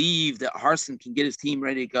believe that Harsin can get his team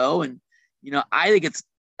ready to go. And, I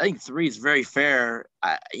think 3 is very fair.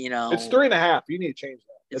 It's 3.5. You need to change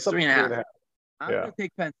that. It's 3.5. I'm going to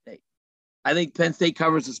take Penn State. I think Penn State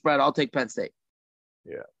covers the spread. I'll take Penn State.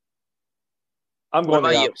 Yeah. I'm going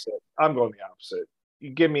the opposite. I'm going the opposite. You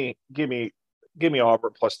give me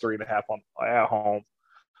Auburn plus 3.5 at home.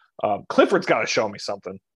 Clifford's got to show me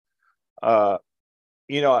something. Quarterbacks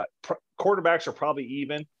are probably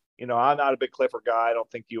even. I'm not a big Clifford guy. I don't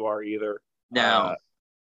think you are either. No.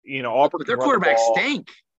 Auburn. But their quarterbacks stink.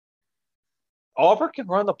 Auburn can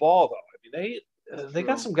run the ball though. I mean, they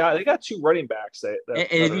got some guys. They got 2 running backs.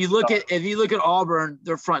 If you look at Auburn,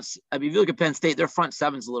 their front. I mean, if you look at Penn State, their front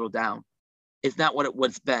 7's a little down. It's not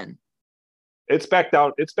what's been. It's back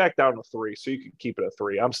down. It's back down to 3, so you can keep it at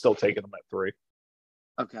 3. I'm still taking them at 3.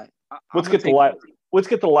 Okay. Let's get the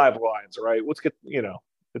live lines, right?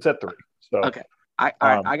 It's at 3. So okay.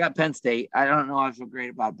 I got Penn State. I don't know how I feel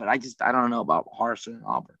great about it, but I don't know about Harsin and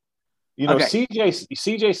Auburn. Okay.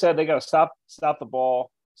 CJ said they got to stop the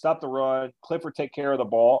ball, stop the run. Clifford take care of the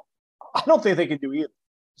ball. I don't think they can do either.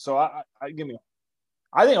 So I think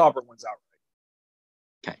Auburn wins outright.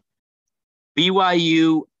 Okay.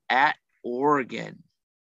 BYU at Oregon.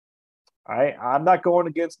 I'm not going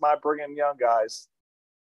against my Brigham Young guys.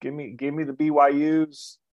 Give me the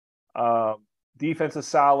BYU's. Defense is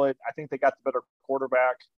solid. I think they got the better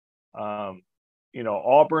quarterback.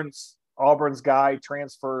 Auburn's guy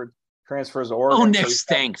transfers to Oregon. Oh, Nick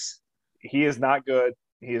stinks. He is not good.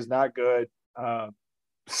 Give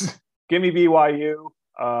me BYU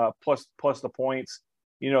plus the points.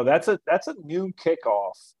 That's a noon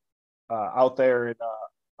kickoff out there in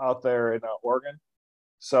Oregon.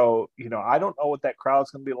 So I don't know what that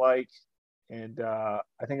crowd's going to be like, and I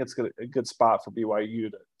think it's a good spot for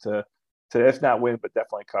BYU to if not win, but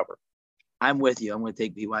definitely cover. I'm with you. I'm going to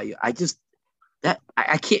take BYU. I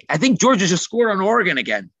can't. I think Georgia just scored on Oregon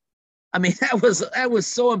again. I mean, that was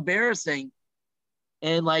so embarrassing.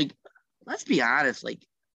 And let's be honest,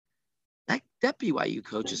 that BYU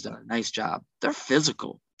coach has done a nice job. They're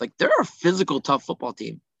physical. They're a physical, tough football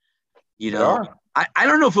team. I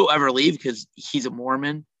don't know if he'll ever leave because he's a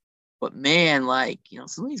Mormon, but man,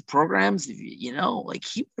 some of these programs, he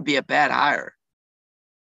would be a bad hire.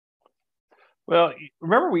 Well,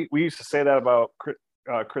 remember we used to say that about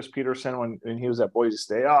Chris Peterson when he was at Boise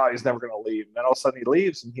State. Oh, he's never going to leave. And then all of a sudden he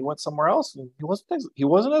leaves and he went somewhere else and he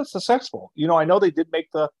wasn't as successful. I know they did make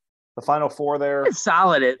the the Final Four there. It's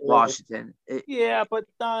solid at Washington. Yeah, but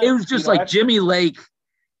not, it was just like Jimmy Lake.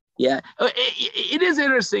 Yeah, it is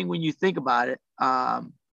interesting when you think about it.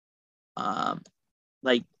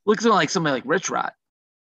 Like look at like somebody like Rich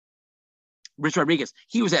Rodriguez.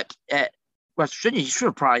 He was at West Virginia. He should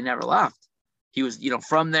have probably never left. He was,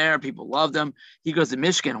 from there. People loved him. He goes to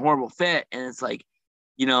Michigan, horrible fit, and it's like,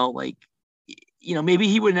 maybe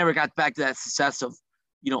he would never got back to that success of,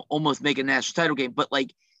 almost make a national title game. But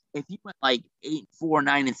like, if he went like 8-4,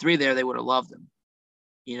 9-3 there, they would have loved him.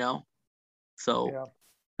 So yeah.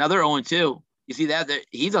 Now they're 0-2. You see that?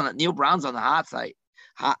 He's on Neil Brown's on the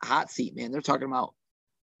hot seat, man. They're talking about,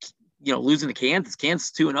 losing to Kansas.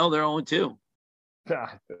 Kansas 2-0. They're 0-2.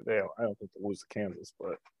 I don't think they lose to Kansas,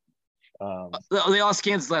 but they lost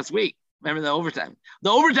Kansas last week. Remember the overtime?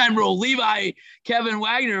 The overtime rule. Kevin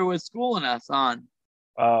Wagner was schooling us on.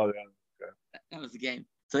 Oh yeah, okay. That was the game.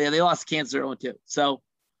 So yeah, they lost to Kansas 0-2. So.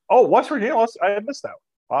 Oh, West Virginia lost. I missed that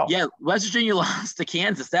one. Wow. Yeah, West Virginia lost to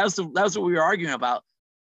Kansas. That was what we were arguing about.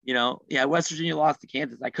 Yeah, West Virginia lost to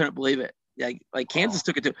Kansas. I couldn't believe it. Like Kansas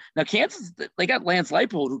took it to. Now Kansas, they got Lance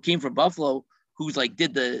Leipold, who came from Buffalo, who's like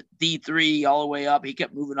did the D3 all the way up. He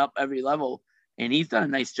kept moving up every level, and he's done a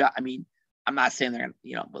nice job. I mean, I'm not saying they're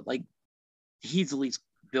but like he's at least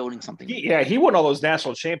building something. He won all those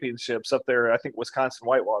national championships up there. I think Wisconsin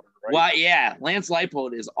Whitewater, right? Well, yeah, Lance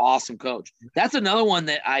Leipold is awesome coach. That's another one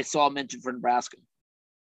that I saw mentioned for Nebraska.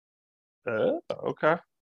 Okay.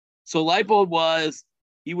 So Leipold was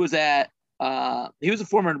a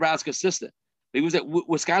former Nebraska assistant. He was at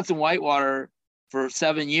Wisconsin Whitewater for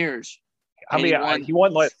 7 years. How many? He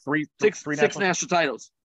won like six national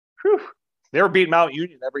titles. Whew. They were beating Mount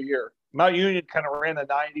Union every year. Mount Union kind of ran the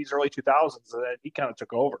 90s, early 2000s, and then he kind of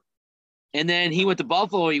took over. And then he went to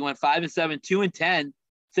Buffalo. He went 5-7, 2-10,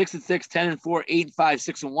 6-6, 10-4, 8-5,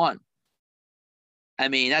 6-1. I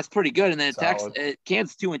mean, that's pretty good. And then Texas,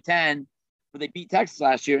 Kansas 2-10, but they beat Texas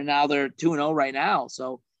last year, and now they're 2-0 right now.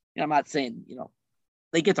 So I'm not saying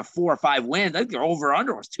they get to 4 or 5 wins. I think their over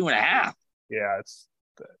under was 2.5. Yeah,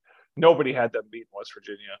 nobody had them beating West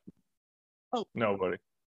Virginia. Oh, nobody.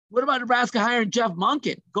 What about Nebraska hiring Jeff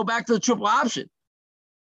Monken? Go back to the triple option.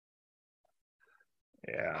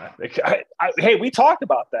 Yeah. Hey, we talked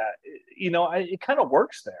about that. It kind of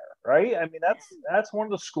works there, right? I mean, that's one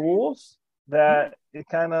of the schools that it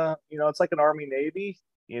kind of, it's like an Army Navy.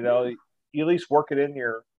 You at least work it in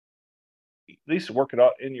your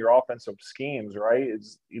offensive schemes, right?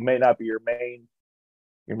 You may not be your main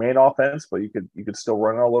offense, but you could still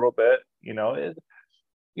run it a little bit. We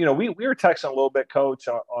were texting a little bit, Coach,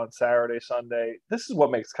 on Saturday, Sunday. This is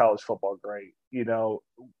what makes college football great.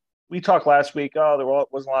 We talked last week, there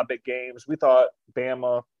wasn't a lot of big games. We thought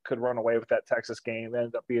Bama could run away with that Texas game. It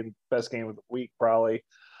ended up being the best game of the week, probably.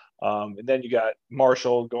 And then you got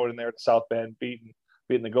Marshall going in there to South Bend, beating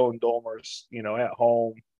the Golden Domers, at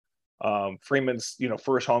home. Freeman's,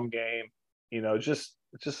 first home game, just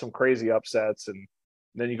some crazy upsets. And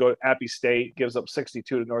then you go to Appy State, gives up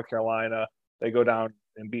 62 to North Carolina. They go down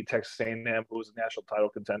and beat Texas A&M, who was a national title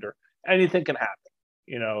contender. Anything can happen,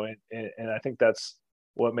 and I think that's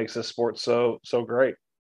what makes this sport so great.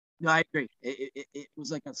 No, I agree. It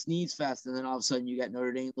was like a sneeze fest, and then all of a sudden you got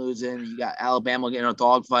Notre Dame losing, and you got Alabama getting a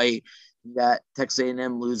dogfight, you got Texas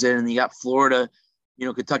A&M losing, and you got Florida,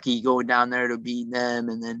 Kentucky going down there to beat them,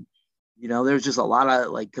 and then there's just a lot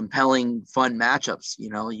of like compelling, fun matchups.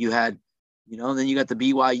 You had, then you got the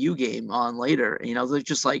BYU game on later. They're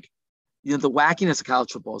just like, the wackiness of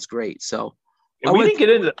college football is great. So we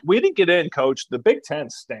didn't get in, Coach. The Big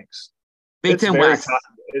Ten stinks. Big Ten West.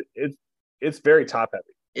 It's very top heavy.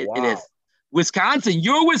 It is. Wisconsin,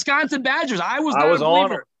 your Wisconsin Badgers. I was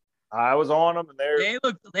on them. I was on them, and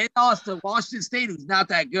they lost to Washington State, who's not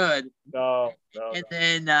that good. No. And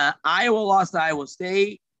then Iowa lost to Iowa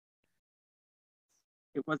State.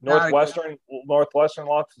 It was Northwestern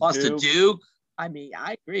lost to Duke. I mean,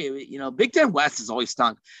 I agree. Big Ten West has always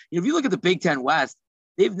stunk. If you look at the Big Ten West,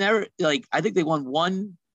 they've never I think they won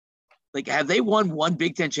one. Have they won one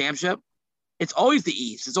Big Ten championship? It's always the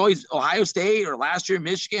East. It's always Ohio State, or last year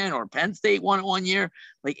Michigan, or Penn State won it one year.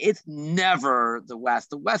 It's never the West.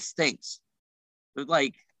 The West stinks. They're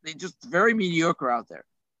just very mediocre out there.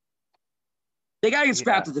 They got to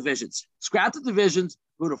scrap the divisions. Scrap the divisions.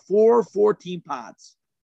 Go to 4 14 pods.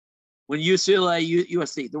 When UCLA,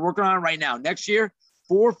 USC, they're working on it right now. Next year,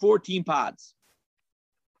 4 14 pods.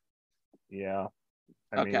 Yeah.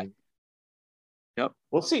 I mean, yep.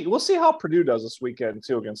 We'll see how Purdue does this weekend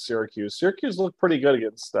too against Syracuse. Syracuse looked pretty good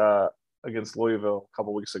against Louisville a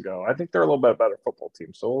couple weeks ago. I think they're a little bit better football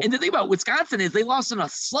team. So, and the thing about Wisconsin is they lost in a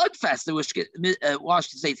slugfest to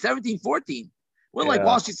Washington State, 17-14. Well, like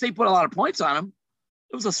Washington State put a lot of points on him.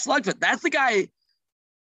 It was a slugfest. That's the guy,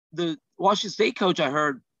 the Washington State coach I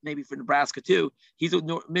heard, maybe for Nebraska too. He's a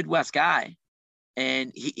Midwest guy,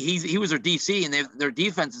 and he was their DC, and their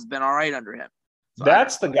defense has been all right under him. So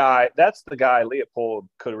that's the guy Leopold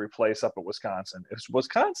could replace up at Wisconsin. If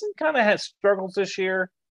Wisconsin kind of has struggles this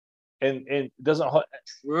year, and doesn't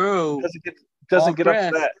get up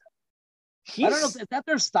to that. I don't know if that's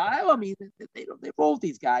their style. I mean, they roll with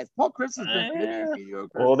these guys. Paul Chris has been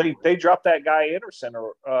mediocre. Well, they dropped that guy Anderson,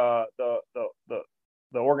 or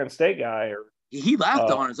the Oregon State guy, or he left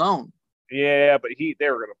on his own. Yeah, but they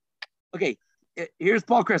were gonna. Okay, here's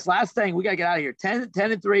Paul Chris. Last thing, we gotta get out of here.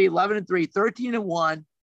 10-3, 11-3, 13-1,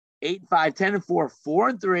 8-5, 10-4,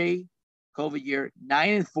 4-3. COVID year,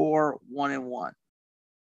 9-4, 1-1.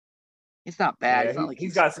 It's not bad. Yeah, it's not like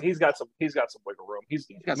he's got some wiggle room. He's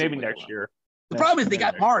got maybe next year. The problem is they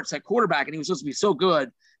got Martz at quarterback, and he was supposed to be so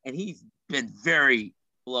good, and he's been very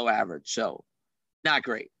below average. So not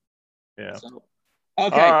great. Yeah. So,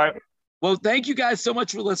 okay. All right. Well, thank you guys so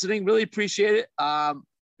much for listening. Really appreciate it. Hope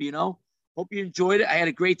you enjoyed it. I had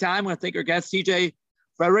a great time. I want to thank our guest, TJ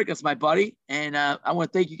Frederick. That's my buddy. And I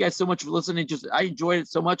want to thank you guys so much for listening. I enjoyed it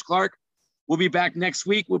so much, Clark. We'll be back next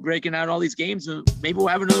week. We're breaking out all these games, and maybe we'll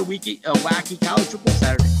have another wacky college football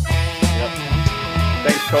Saturday. Yep.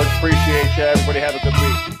 Thanks, Coach. Appreciate you. Everybody have a good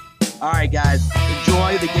week. All right, guys.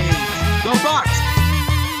 Enjoy the games. Go Bucs!